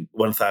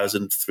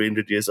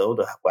 1,300 years old.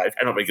 Well, I'm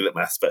not very good at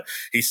maths, but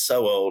he's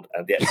so old,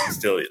 and yet he's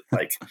still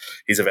like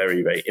he's a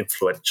very, very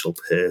influential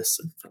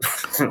person.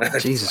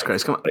 Jesus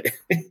Christ, come on.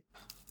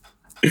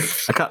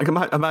 I can't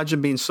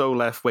imagine being so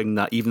left wing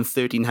that even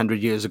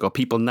 1,300 years ago,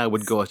 people now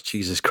would go,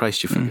 Jesus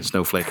Christ, you fucking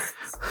snowflake.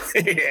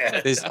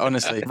 There's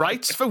honestly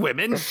rights for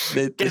women.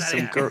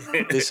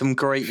 There's some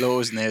great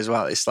laws in there as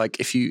well. It's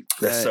like if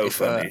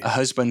a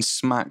husband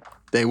smacked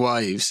their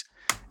wives,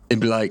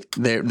 it'd be like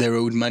they're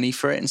owed money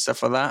for it and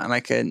stuff like that. And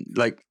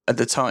at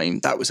the time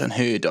that was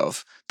unheard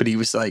of. But he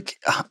was like,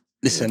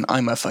 listen,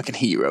 I'm a fucking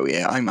hero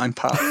here. I'm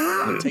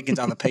taking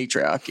down the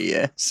patriarchy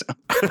here. So.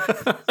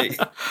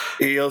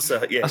 He also,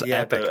 he'd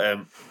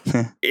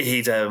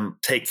he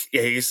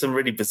used some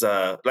really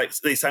bizarre, like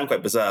they sound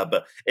quite bizarre,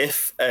 but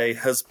if a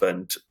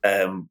husband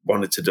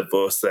wanted to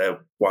divorce their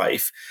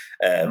wife,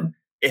 I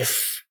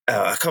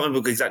can't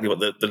remember exactly what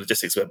the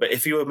logistics were, but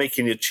if you were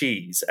making your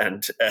cheese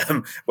and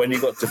when you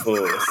got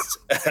divorced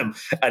and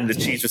the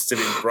cheese was still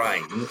in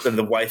brine, then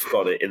the wife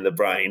got it in the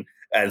brine,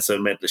 and so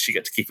it meant that she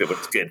got to keep it when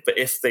it's good. But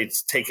if they'd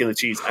taken the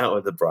cheese out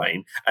of the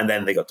brine and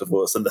then they got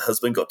divorced, then the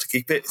husband got to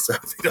keep it. So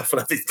they'd often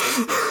have these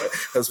cases where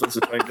husbands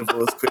were trying to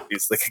divorce quickly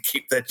so they could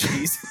keep their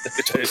cheese.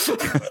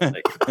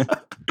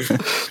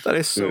 That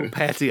is so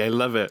petty. I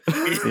love it.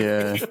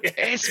 Yeah.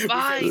 It's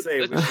mine.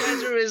 The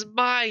cheddar is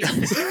mine.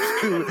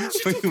 She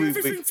took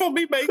everything from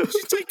me, mate.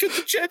 She's taken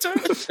the cheddar.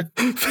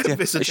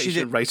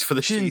 Visitation rights for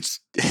the cheese.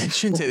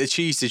 She didn't take the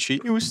cheese, did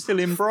she? It was still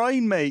in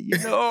brine, mate. You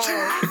know,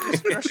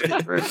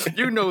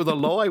 you know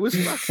the law I was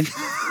fucking.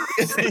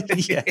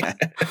 Yeah.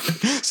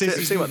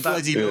 Since these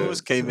bloody laws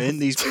came in,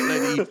 these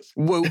bloody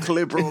woke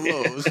liberal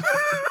laws.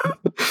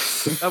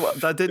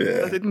 That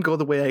didn't go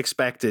the way I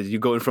expected. You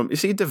going from, you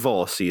see,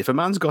 divorce. See, if a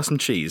man's got some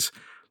cheese,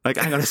 like,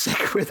 hang on a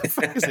second, where the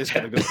fuck is this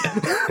going to go?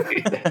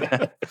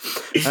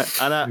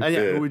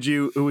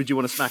 Who would you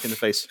want to smack in the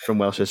face from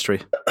Welsh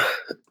history?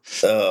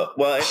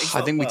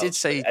 I think we did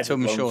say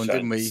Tom Sean,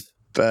 didn't we?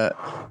 But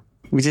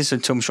we did say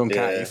Tom Sean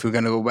Catty if we were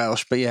going to go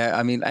Welsh. But yeah,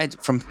 I mean,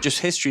 from just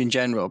history in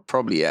general,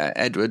 probably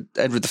Edward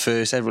I,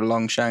 Edward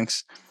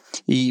Longshanks.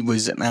 He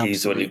was an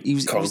absolute. He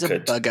was a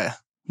bugger.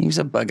 He was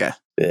a bugger.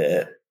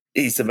 Yeah.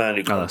 He's the man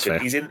who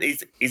conquered. He's in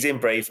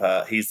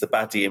Braveheart. He's the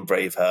baddie in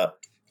Braveheart.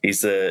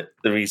 He's the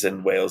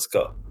reason Wales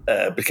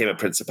became a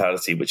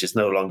principality, which is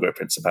no longer a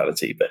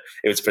principality, but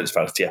it was a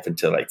principality up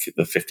until like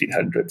the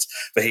 1500s.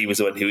 But he was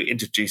the one who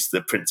introduced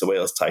the Prince of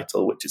Wales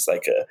title, which is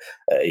like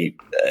a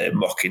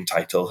mocking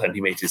title, and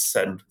he made his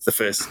son the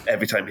first.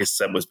 Every time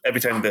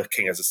the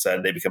king has a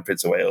son, they become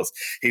Prince of Wales.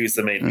 He was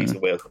the main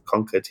reason Wales got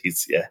conquered.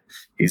 He's the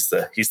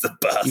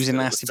bastard. He was a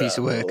nasty piece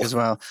of work as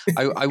well.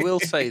 I will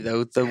say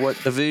though,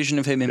 the version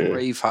of him in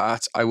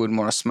Braveheart, I wouldn't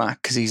want to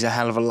smack because he's a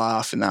hell of a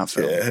laugh in that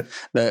film.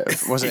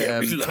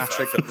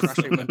 Patrick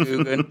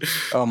McGugan?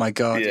 Oh my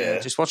god! Yeah.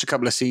 Just watch a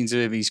couple of scenes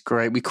of him. He's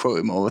great. We quote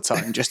him all the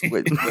time. Just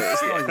it's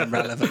not even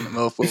relevant.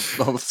 We'll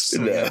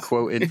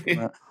quote in from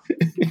that.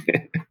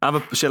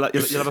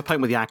 You'll have a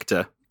pint with the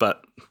actor,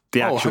 but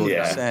the actual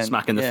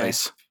smack in the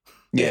face.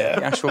 Yeah,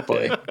 the actual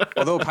boy.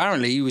 Although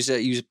apparently he was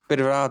a bit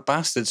of a hard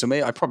bastard, so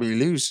maybe I'd probably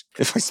lose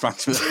if I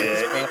smacked him.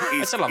 He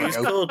was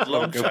called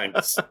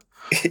Longshanks.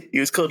 He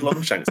was called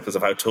Longshanks because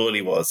of how tall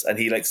he was, and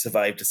he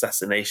survived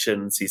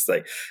assassinations. He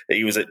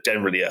was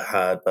generally a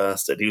hard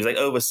bastard. He was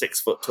over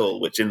 6 foot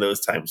tall, which in those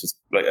times was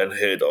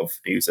unheard of.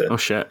 He was a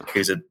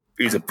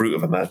brute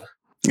of a man.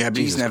 Yeah, but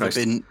he's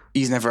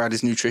never had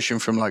his nutrition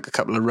from a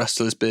couple of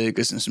Rustler's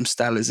burgers and some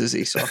Stellas, is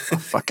he? So I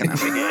fucking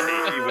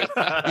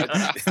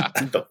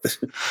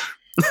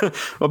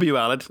What about you,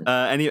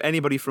 Aled?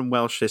 Anybody from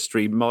Welsh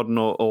history, modern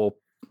or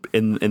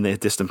in the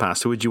distant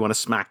past, who would you want to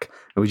smack?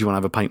 Who would you want to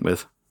have a pint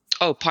with?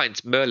 Oh,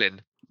 pint,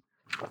 Merlin.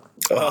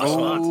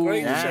 Oh,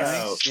 great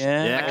shout.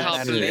 Yeah, I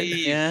can't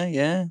believe.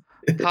 Yeah.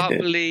 Can't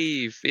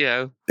believe,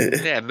 Merlin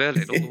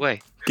all the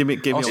way. Give me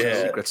all Also-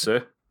 the secrets,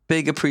 sir.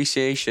 Big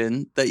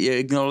appreciation that you're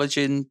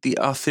acknowledging the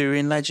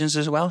Arthurian legends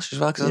as well,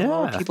 because a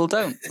lot of people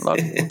don't. Oh,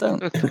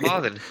 come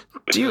on then.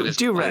 Do you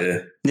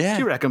reckon? Yeah.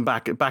 Do you reckon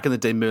back in the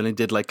day Merlin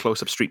did like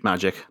close up street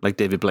magic like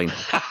David Blaine?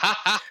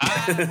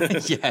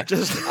 Yeah.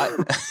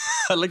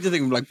 I like to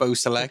think of like Bo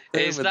Select.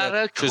 Is that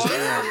a coin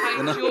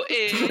behind your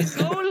ear?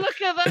 Oh,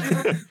 look at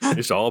that.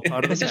 It's all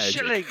part of the It's a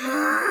magic. shilling.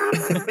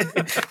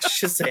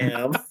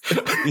 Shazam!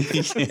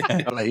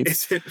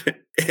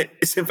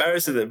 It's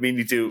embarrassing that me and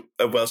you do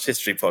a Welsh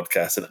history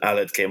podcast and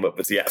Aled came up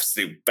with the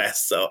absolute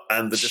best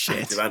and the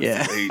definitive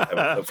answer we come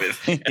up with.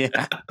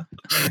 Yeah.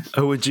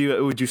 Who would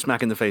you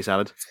smack in the face,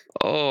 Aled?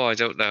 Oh, I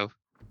don't know.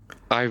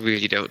 I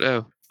really don't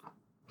know.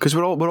 Because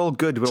we're all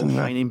good. We're all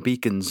shining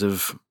beacons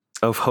of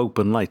hope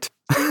and light.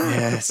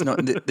 Yeah, it's not.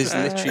 There's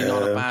literally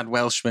not a bad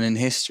Welshman in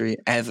history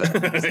ever.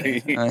 Ever,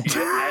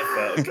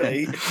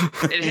 okay?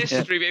 In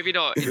history, maybe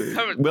not. In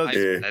current Well,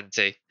 times,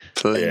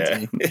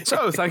 Plenty.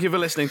 So, thank you for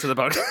listening to the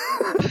podcast.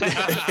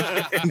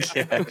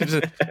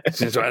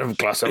 Just trying to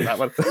gloss over that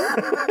one.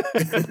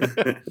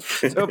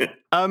 So,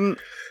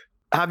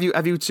 have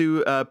you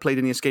two played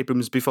any escape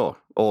rooms before,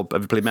 or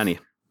have you played many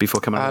before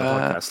coming on the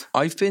podcast?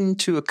 I've been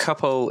to a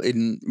couple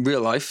in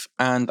real life,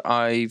 and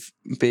I've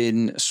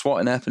been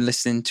swatting up and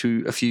listening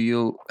to a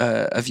few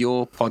of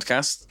your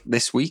podcasts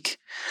this week.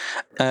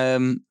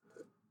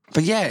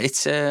 But yeah,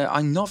 it's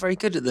I'm not very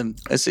good at them,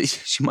 as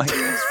you might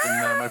guess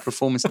from my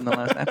performance in the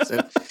last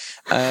episode.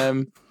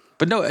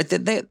 But no,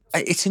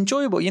 it's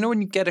enjoyable. You know,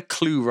 when you get a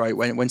clue right,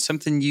 when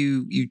something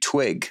you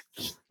twig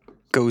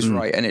goes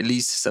right and it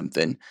leads to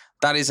something,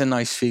 that is a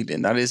nice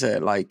feeling. That is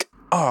I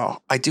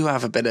do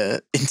have a bit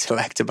of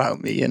intellect about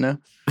me, you know.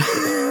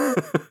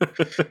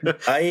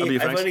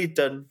 I've only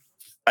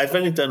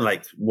done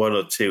like one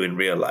or two in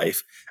real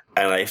life,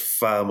 and I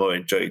far more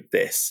enjoyed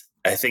this.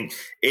 I think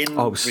in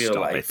real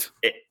life,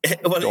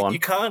 you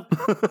can't.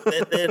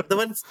 The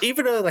ones,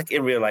 even though like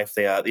in real life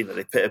they are, they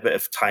put a bit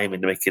of time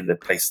into making the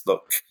place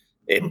look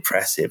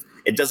impressive.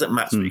 It doesn't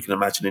match what you can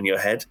imagine in your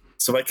head.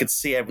 So I could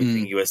see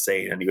everything you were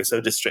saying, and you were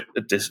so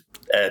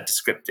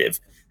descriptive.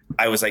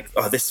 I was like,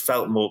 oh, this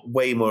felt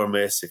way more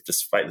immersive,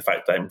 despite the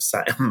fact that I'm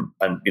sat on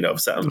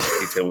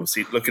the table,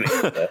 looking at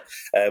each other.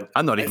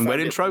 I'm not even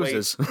wearing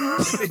trousers.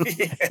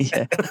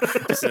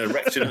 Just an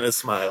erection and a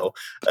smile.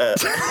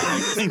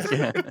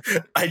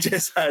 I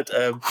just had,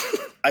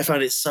 I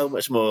found it so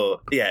much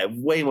more,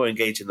 way more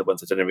engaging than the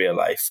ones I've done in real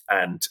life.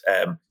 And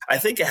I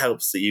think it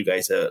helps that you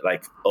guys are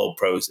like all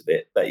pros at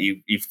it, that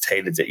you've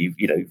tailored it, you've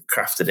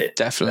crafted it.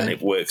 Definitely. And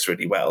it works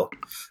really well.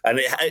 And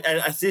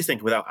I do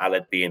think without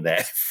Aled being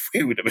there,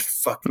 we would have been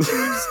fucking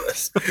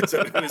useless. So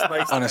it was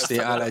nice. Honestly,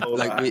 Aled,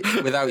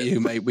 without you,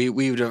 mate, we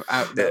would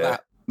have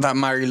that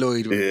Mary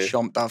Lloyd would have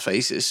chomped our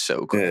faces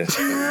so good.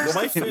 Yeah. Well,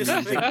 my first thing was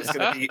going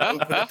to be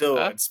open the door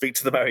and speak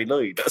to the Mary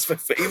Lloyd. That's my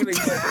even though you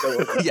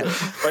said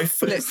my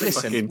first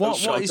listen,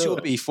 what is your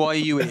beef? Why are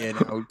you here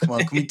now? Come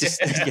on, can we just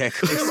can we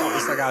start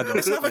this like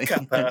adults? Let's have a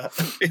cuppa.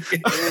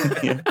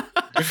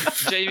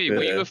 Jamie,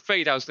 were you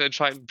afraid I was going to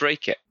try and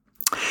break it?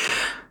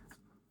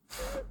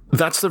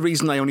 That's the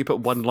reason I only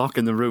put one lock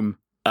in the room.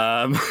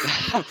 So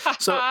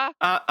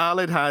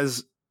Aled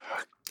has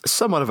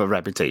somewhat of a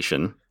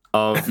reputation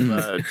of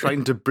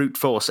trying to brute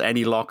force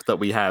any lock that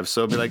we have.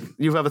 So I'll be like,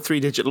 you have a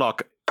 3-digit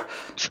lock.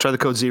 Try the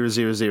code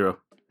 000.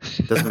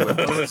 Doesn't work.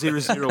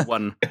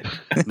 001.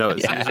 No,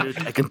 it's 0.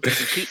 I can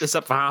keep this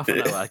up for half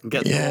an hour. I can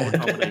get all the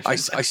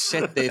combinations. I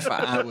sit there for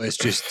hours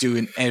just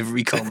doing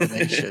every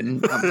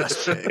combination.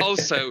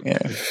 Also,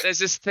 there's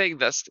this thing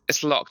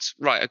it's locked.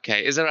 Right,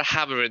 okay. Is there a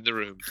hammer in the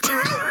room?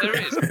 There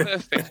is.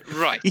 Perfect.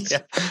 Right. Yeah.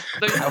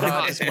 How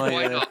hard is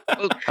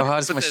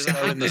my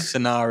skill in this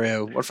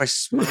scenario? What if I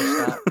smash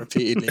that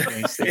repeatedly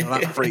against it? Will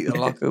that break the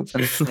lock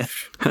open?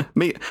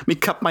 Me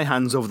cup my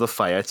hands over the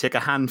fire, take a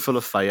handful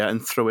of fire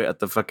and throw it at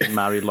the fucking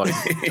Mary Lloyd.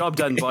 Job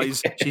done,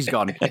 boys. She's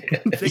gone.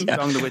 Ding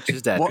dong, the witch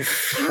is dead.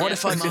 What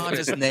if I'm hard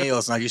as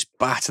nails and I just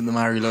batten the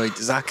Mary Lloyd?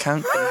 Does that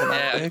count?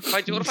 What if I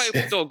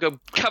open the door and go,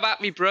 come at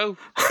me, bro?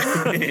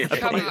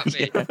 Come at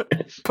me.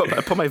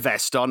 Put my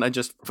vest on and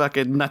just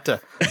fucking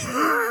nutter.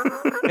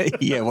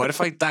 Yeah, what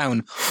if I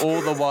down all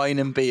the wine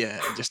and beer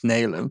and just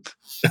nail him?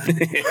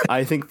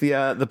 I think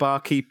the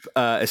barkeep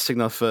is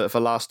signal for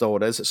last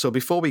orders. So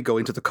before we go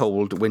into the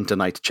cold winter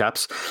night,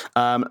 chaps,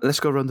 let's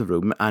go around the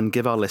room and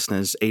give our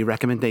listeners a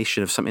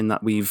recommendation of something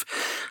that we've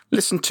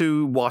listened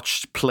to,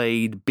 watched,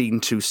 played, been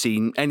to,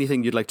 seen.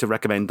 Anything you'd like to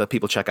recommend that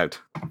people check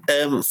out?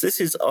 So this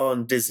is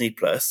on Disney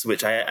Plus,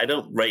 which I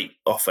don't rate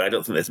often. I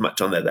don't think there's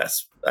much on there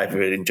that's I've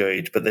really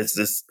enjoyed. But there's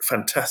this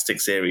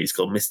fantastic series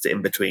called Mr.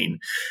 In Between,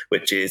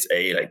 which is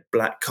a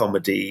black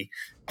comedy.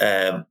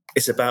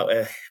 It's about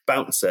a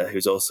bouncer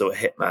who's also a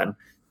hitman.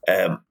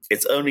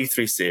 It's only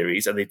 3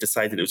 series, and they've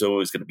decided it was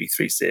always going to be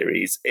 3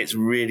 series. It's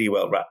really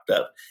well wrapped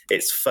up.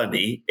 It's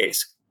funny.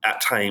 It's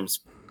at times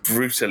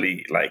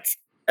brutally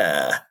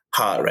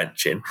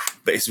heart-wrenching,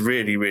 but it's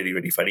really, really,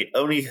 really funny.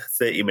 Only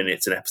 30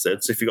 minutes an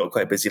episode, so if you've got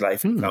quite a busy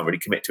life and you can't really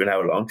commit to an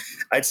hour long,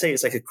 I'd say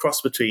it's like a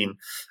cross between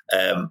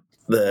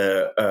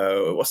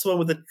what's the one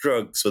with the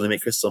drugs where they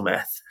make crystal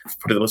meth?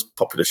 Probably the most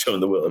popular show in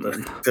the world.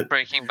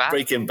 Breaking Bad.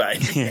 Breaking Bad.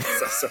 Yes,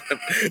 that's the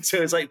one. So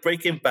it's like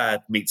Breaking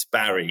Bad meets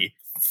Barry.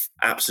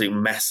 Absolute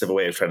mess of a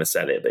way of trying to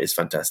sell it, but it's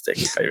fantastic.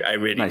 I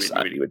really, Nice.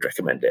 really would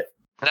recommend it.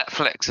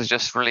 Netflix has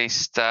just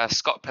released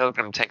Scott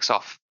Pilgrim Takes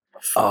Off.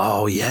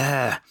 Oh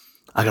yeah,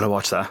 I gotta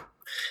watch that.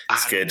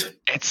 It's good.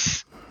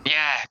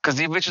 Because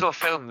the original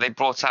film they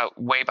brought out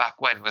way back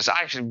when was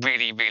I actually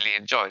really, really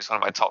enjoyed. It's one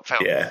of my top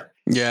films. Yeah.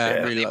 Yeah, Yeah.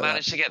 really They like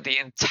managed to get the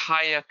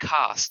entire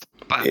cast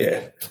back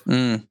Yeah.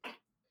 in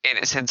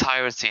its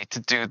entirety to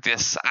do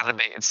this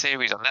animated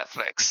series on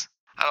Netflix.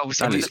 And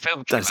obviously, when the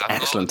film came that's out,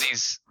 excellent.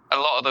 a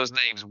lot of those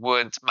names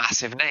weren't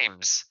massive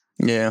names.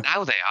 Yeah.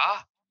 Now they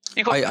are.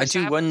 You got I Chris do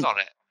Evans wonder- on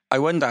it. I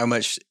wonder how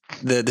much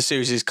the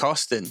series is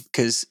costing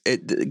because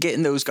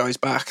getting those guys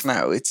back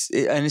now, it's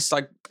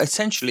like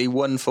essentially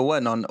one for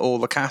one on all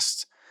the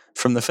cast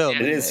from the film.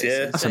 Yeah, it isn't is, It's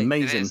yeah. That's insane.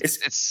 amazing.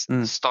 It's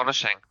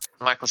astonishing.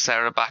 Michael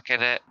Cera back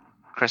in it.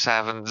 Chris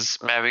Evans,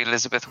 Mary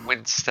Elizabeth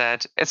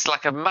Winstead. It's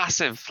like a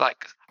massive and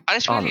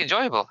it's really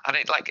enjoyable. And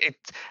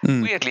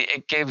weirdly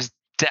it gives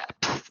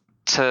depth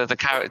to the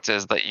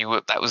characters that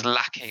was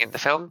lacking in the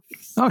film.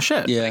 Oh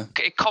shit. Yeah.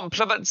 It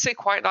complements it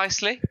quite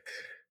nicely.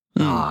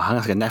 Oh, I'm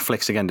gonna get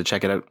Netflix again to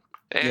check it out.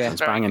 It's it's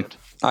very banging.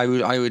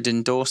 good. I would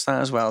endorse that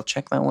as well.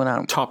 Check that one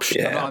out. Top shit.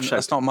 Yeah. Top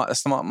That's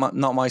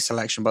not my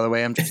selection, by the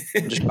way. I'm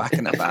just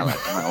backing up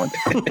Alec on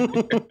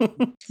that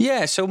one.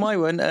 Yeah, so my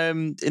one,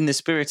 in the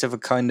spirit of a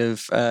kind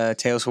of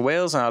Tales for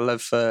Wales, and I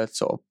love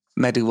sort of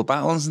medieval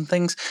battles and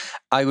things,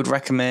 I would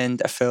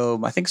recommend a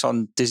film. I think it's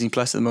on Disney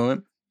Plus at the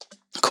moment,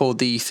 called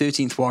The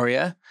 13th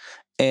Warrior.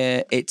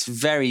 It's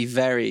very,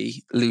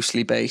 very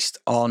loosely based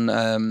on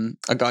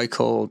a guy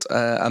called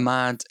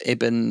Ahmad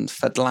ibn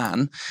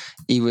Fadlan.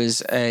 He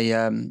was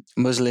a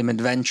Muslim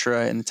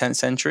adventurer in the 10th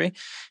century.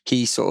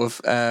 He sort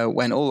of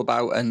went all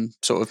about and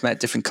sort of met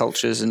different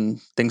cultures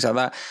and things like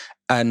that.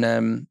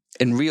 And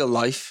in real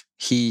life,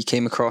 he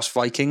came across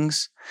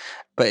Vikings.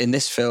 But in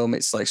this film,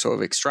 it's like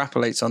sort of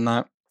extrapolates on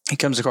that. He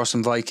comes across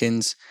some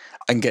Vikings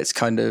and gets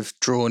kind of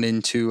drawn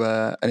into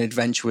an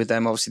adventure with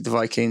them. Obviously, the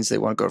Vikings, they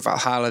want to go to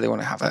Valhalla. They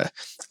want to have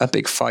a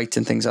big fight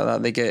and things like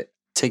that. They get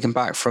taken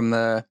back from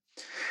the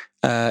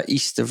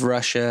east of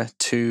Russia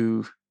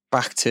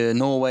back to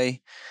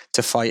Norway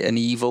to fight an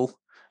evil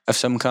of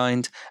some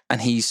kind.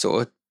 And he's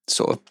sort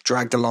of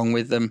dragged along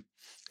with them.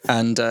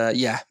 And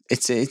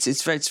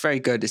it's very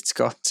good. It's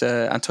got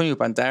Antonio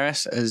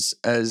Banderas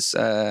as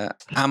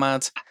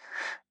Ahmad,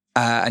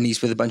 and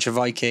he's with a bunch of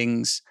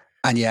Vikings.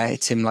 And yeah,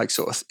 it's him like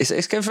sort of,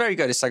 it's very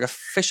good. It's like a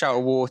fish out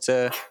of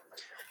water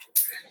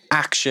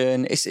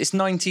action. It's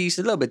 90s,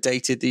 a little bit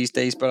dated these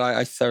days, but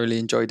I thoroughly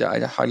enjoyed it. I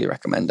highly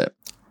recommend it.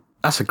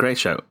 That's a great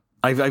show.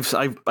 I can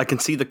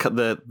see the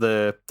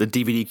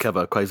DVD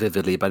cover quite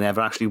vividly, but I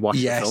never actually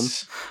watched the film.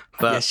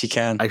 But yes, you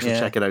can. I should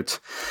check it out.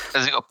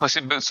 Has it got Puss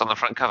in Boots on the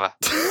front cover?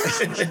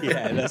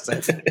 Yeah, that's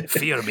it.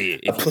 Fear me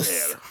if you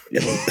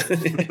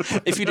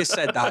dare. If you just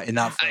said that in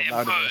that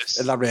film,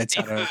 that would be a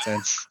 10 out of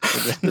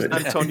 10.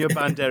 Antonio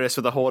Banderas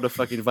with a horde of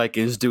fucking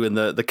Vikings doing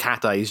the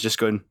cat eyes, just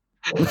going.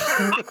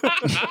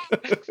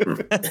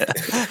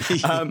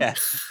 Yeah.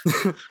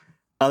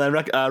 And then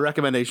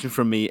recommendation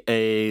from me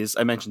is,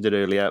 I mentioned it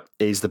earlier,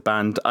 is the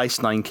band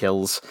Ice Nine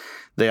Kills.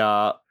 They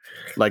are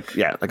like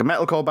a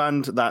metalcore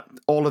band that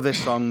all of their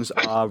songs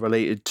are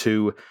related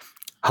to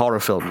horror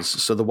films.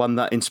 So the one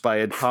that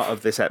inspired part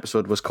of this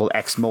episode was called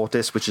Ex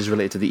Mortis, which is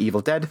related to the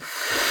Evil Dead.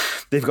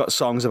 They've got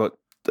songs about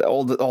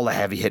all the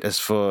heavy hitters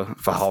for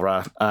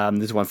horror.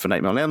 There's one for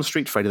Nightmare on Elm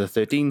Street, Friday the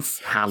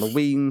 13th,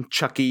 Halloween,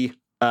 Chucky,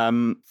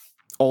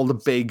 all the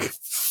big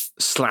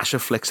slasher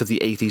flicks of the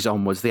 80s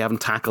onwards. They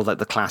haven't tackled like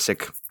the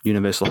classic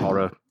Universal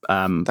horror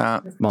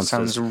That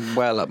monsters. sounds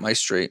well up my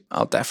street.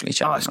 I'll definitely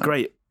check Oh, that it's out.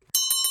 great.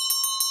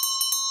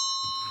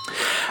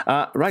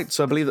 Right,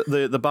 so I believe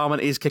that the barman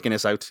is kicking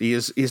us out.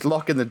 He's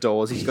locking the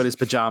doors. He's got his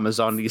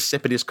pajamas on. He's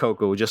sipping his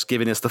cocoa, just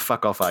giving us the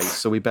fuck off eyes.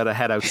 So we better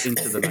head out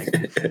into the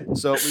night.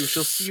 So we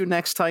shall see you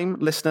next time,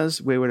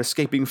 listeners, where we're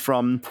escaping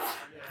from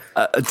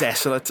a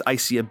desolate,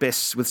 icy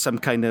abyss with some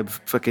kind of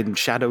fucking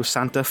shadow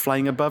Santa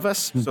flying above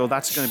us. So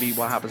that's going to be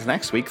what happens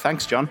next week.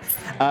 Thanks, John.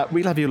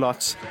 We love you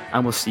lots,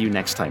 and we'll see you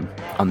next time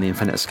on the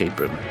Infinite Escape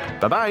Room.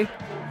 Bye-bye.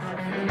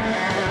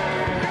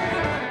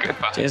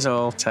 Goodbye. Cheers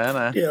all,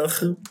 Turner. Yeah.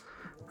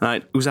 All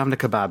right, who's having a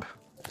kebab?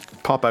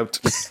 Pop out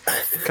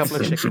a couple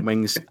of chicken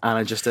wings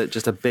and just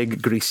a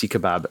big greasy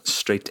kebab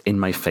straight in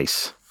my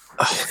face.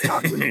 Oh,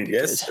 God,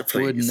 Yes,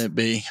 please. wouldn't it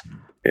be?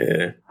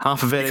 Yeah.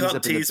 Half of it You ends can't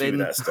up in the tease me bin.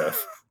 with that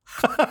stuff.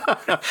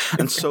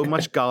 And so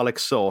much garlic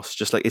sauce,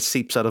 just like it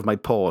seeps out of my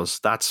pores.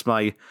 That's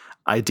my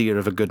idea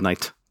of a good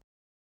night.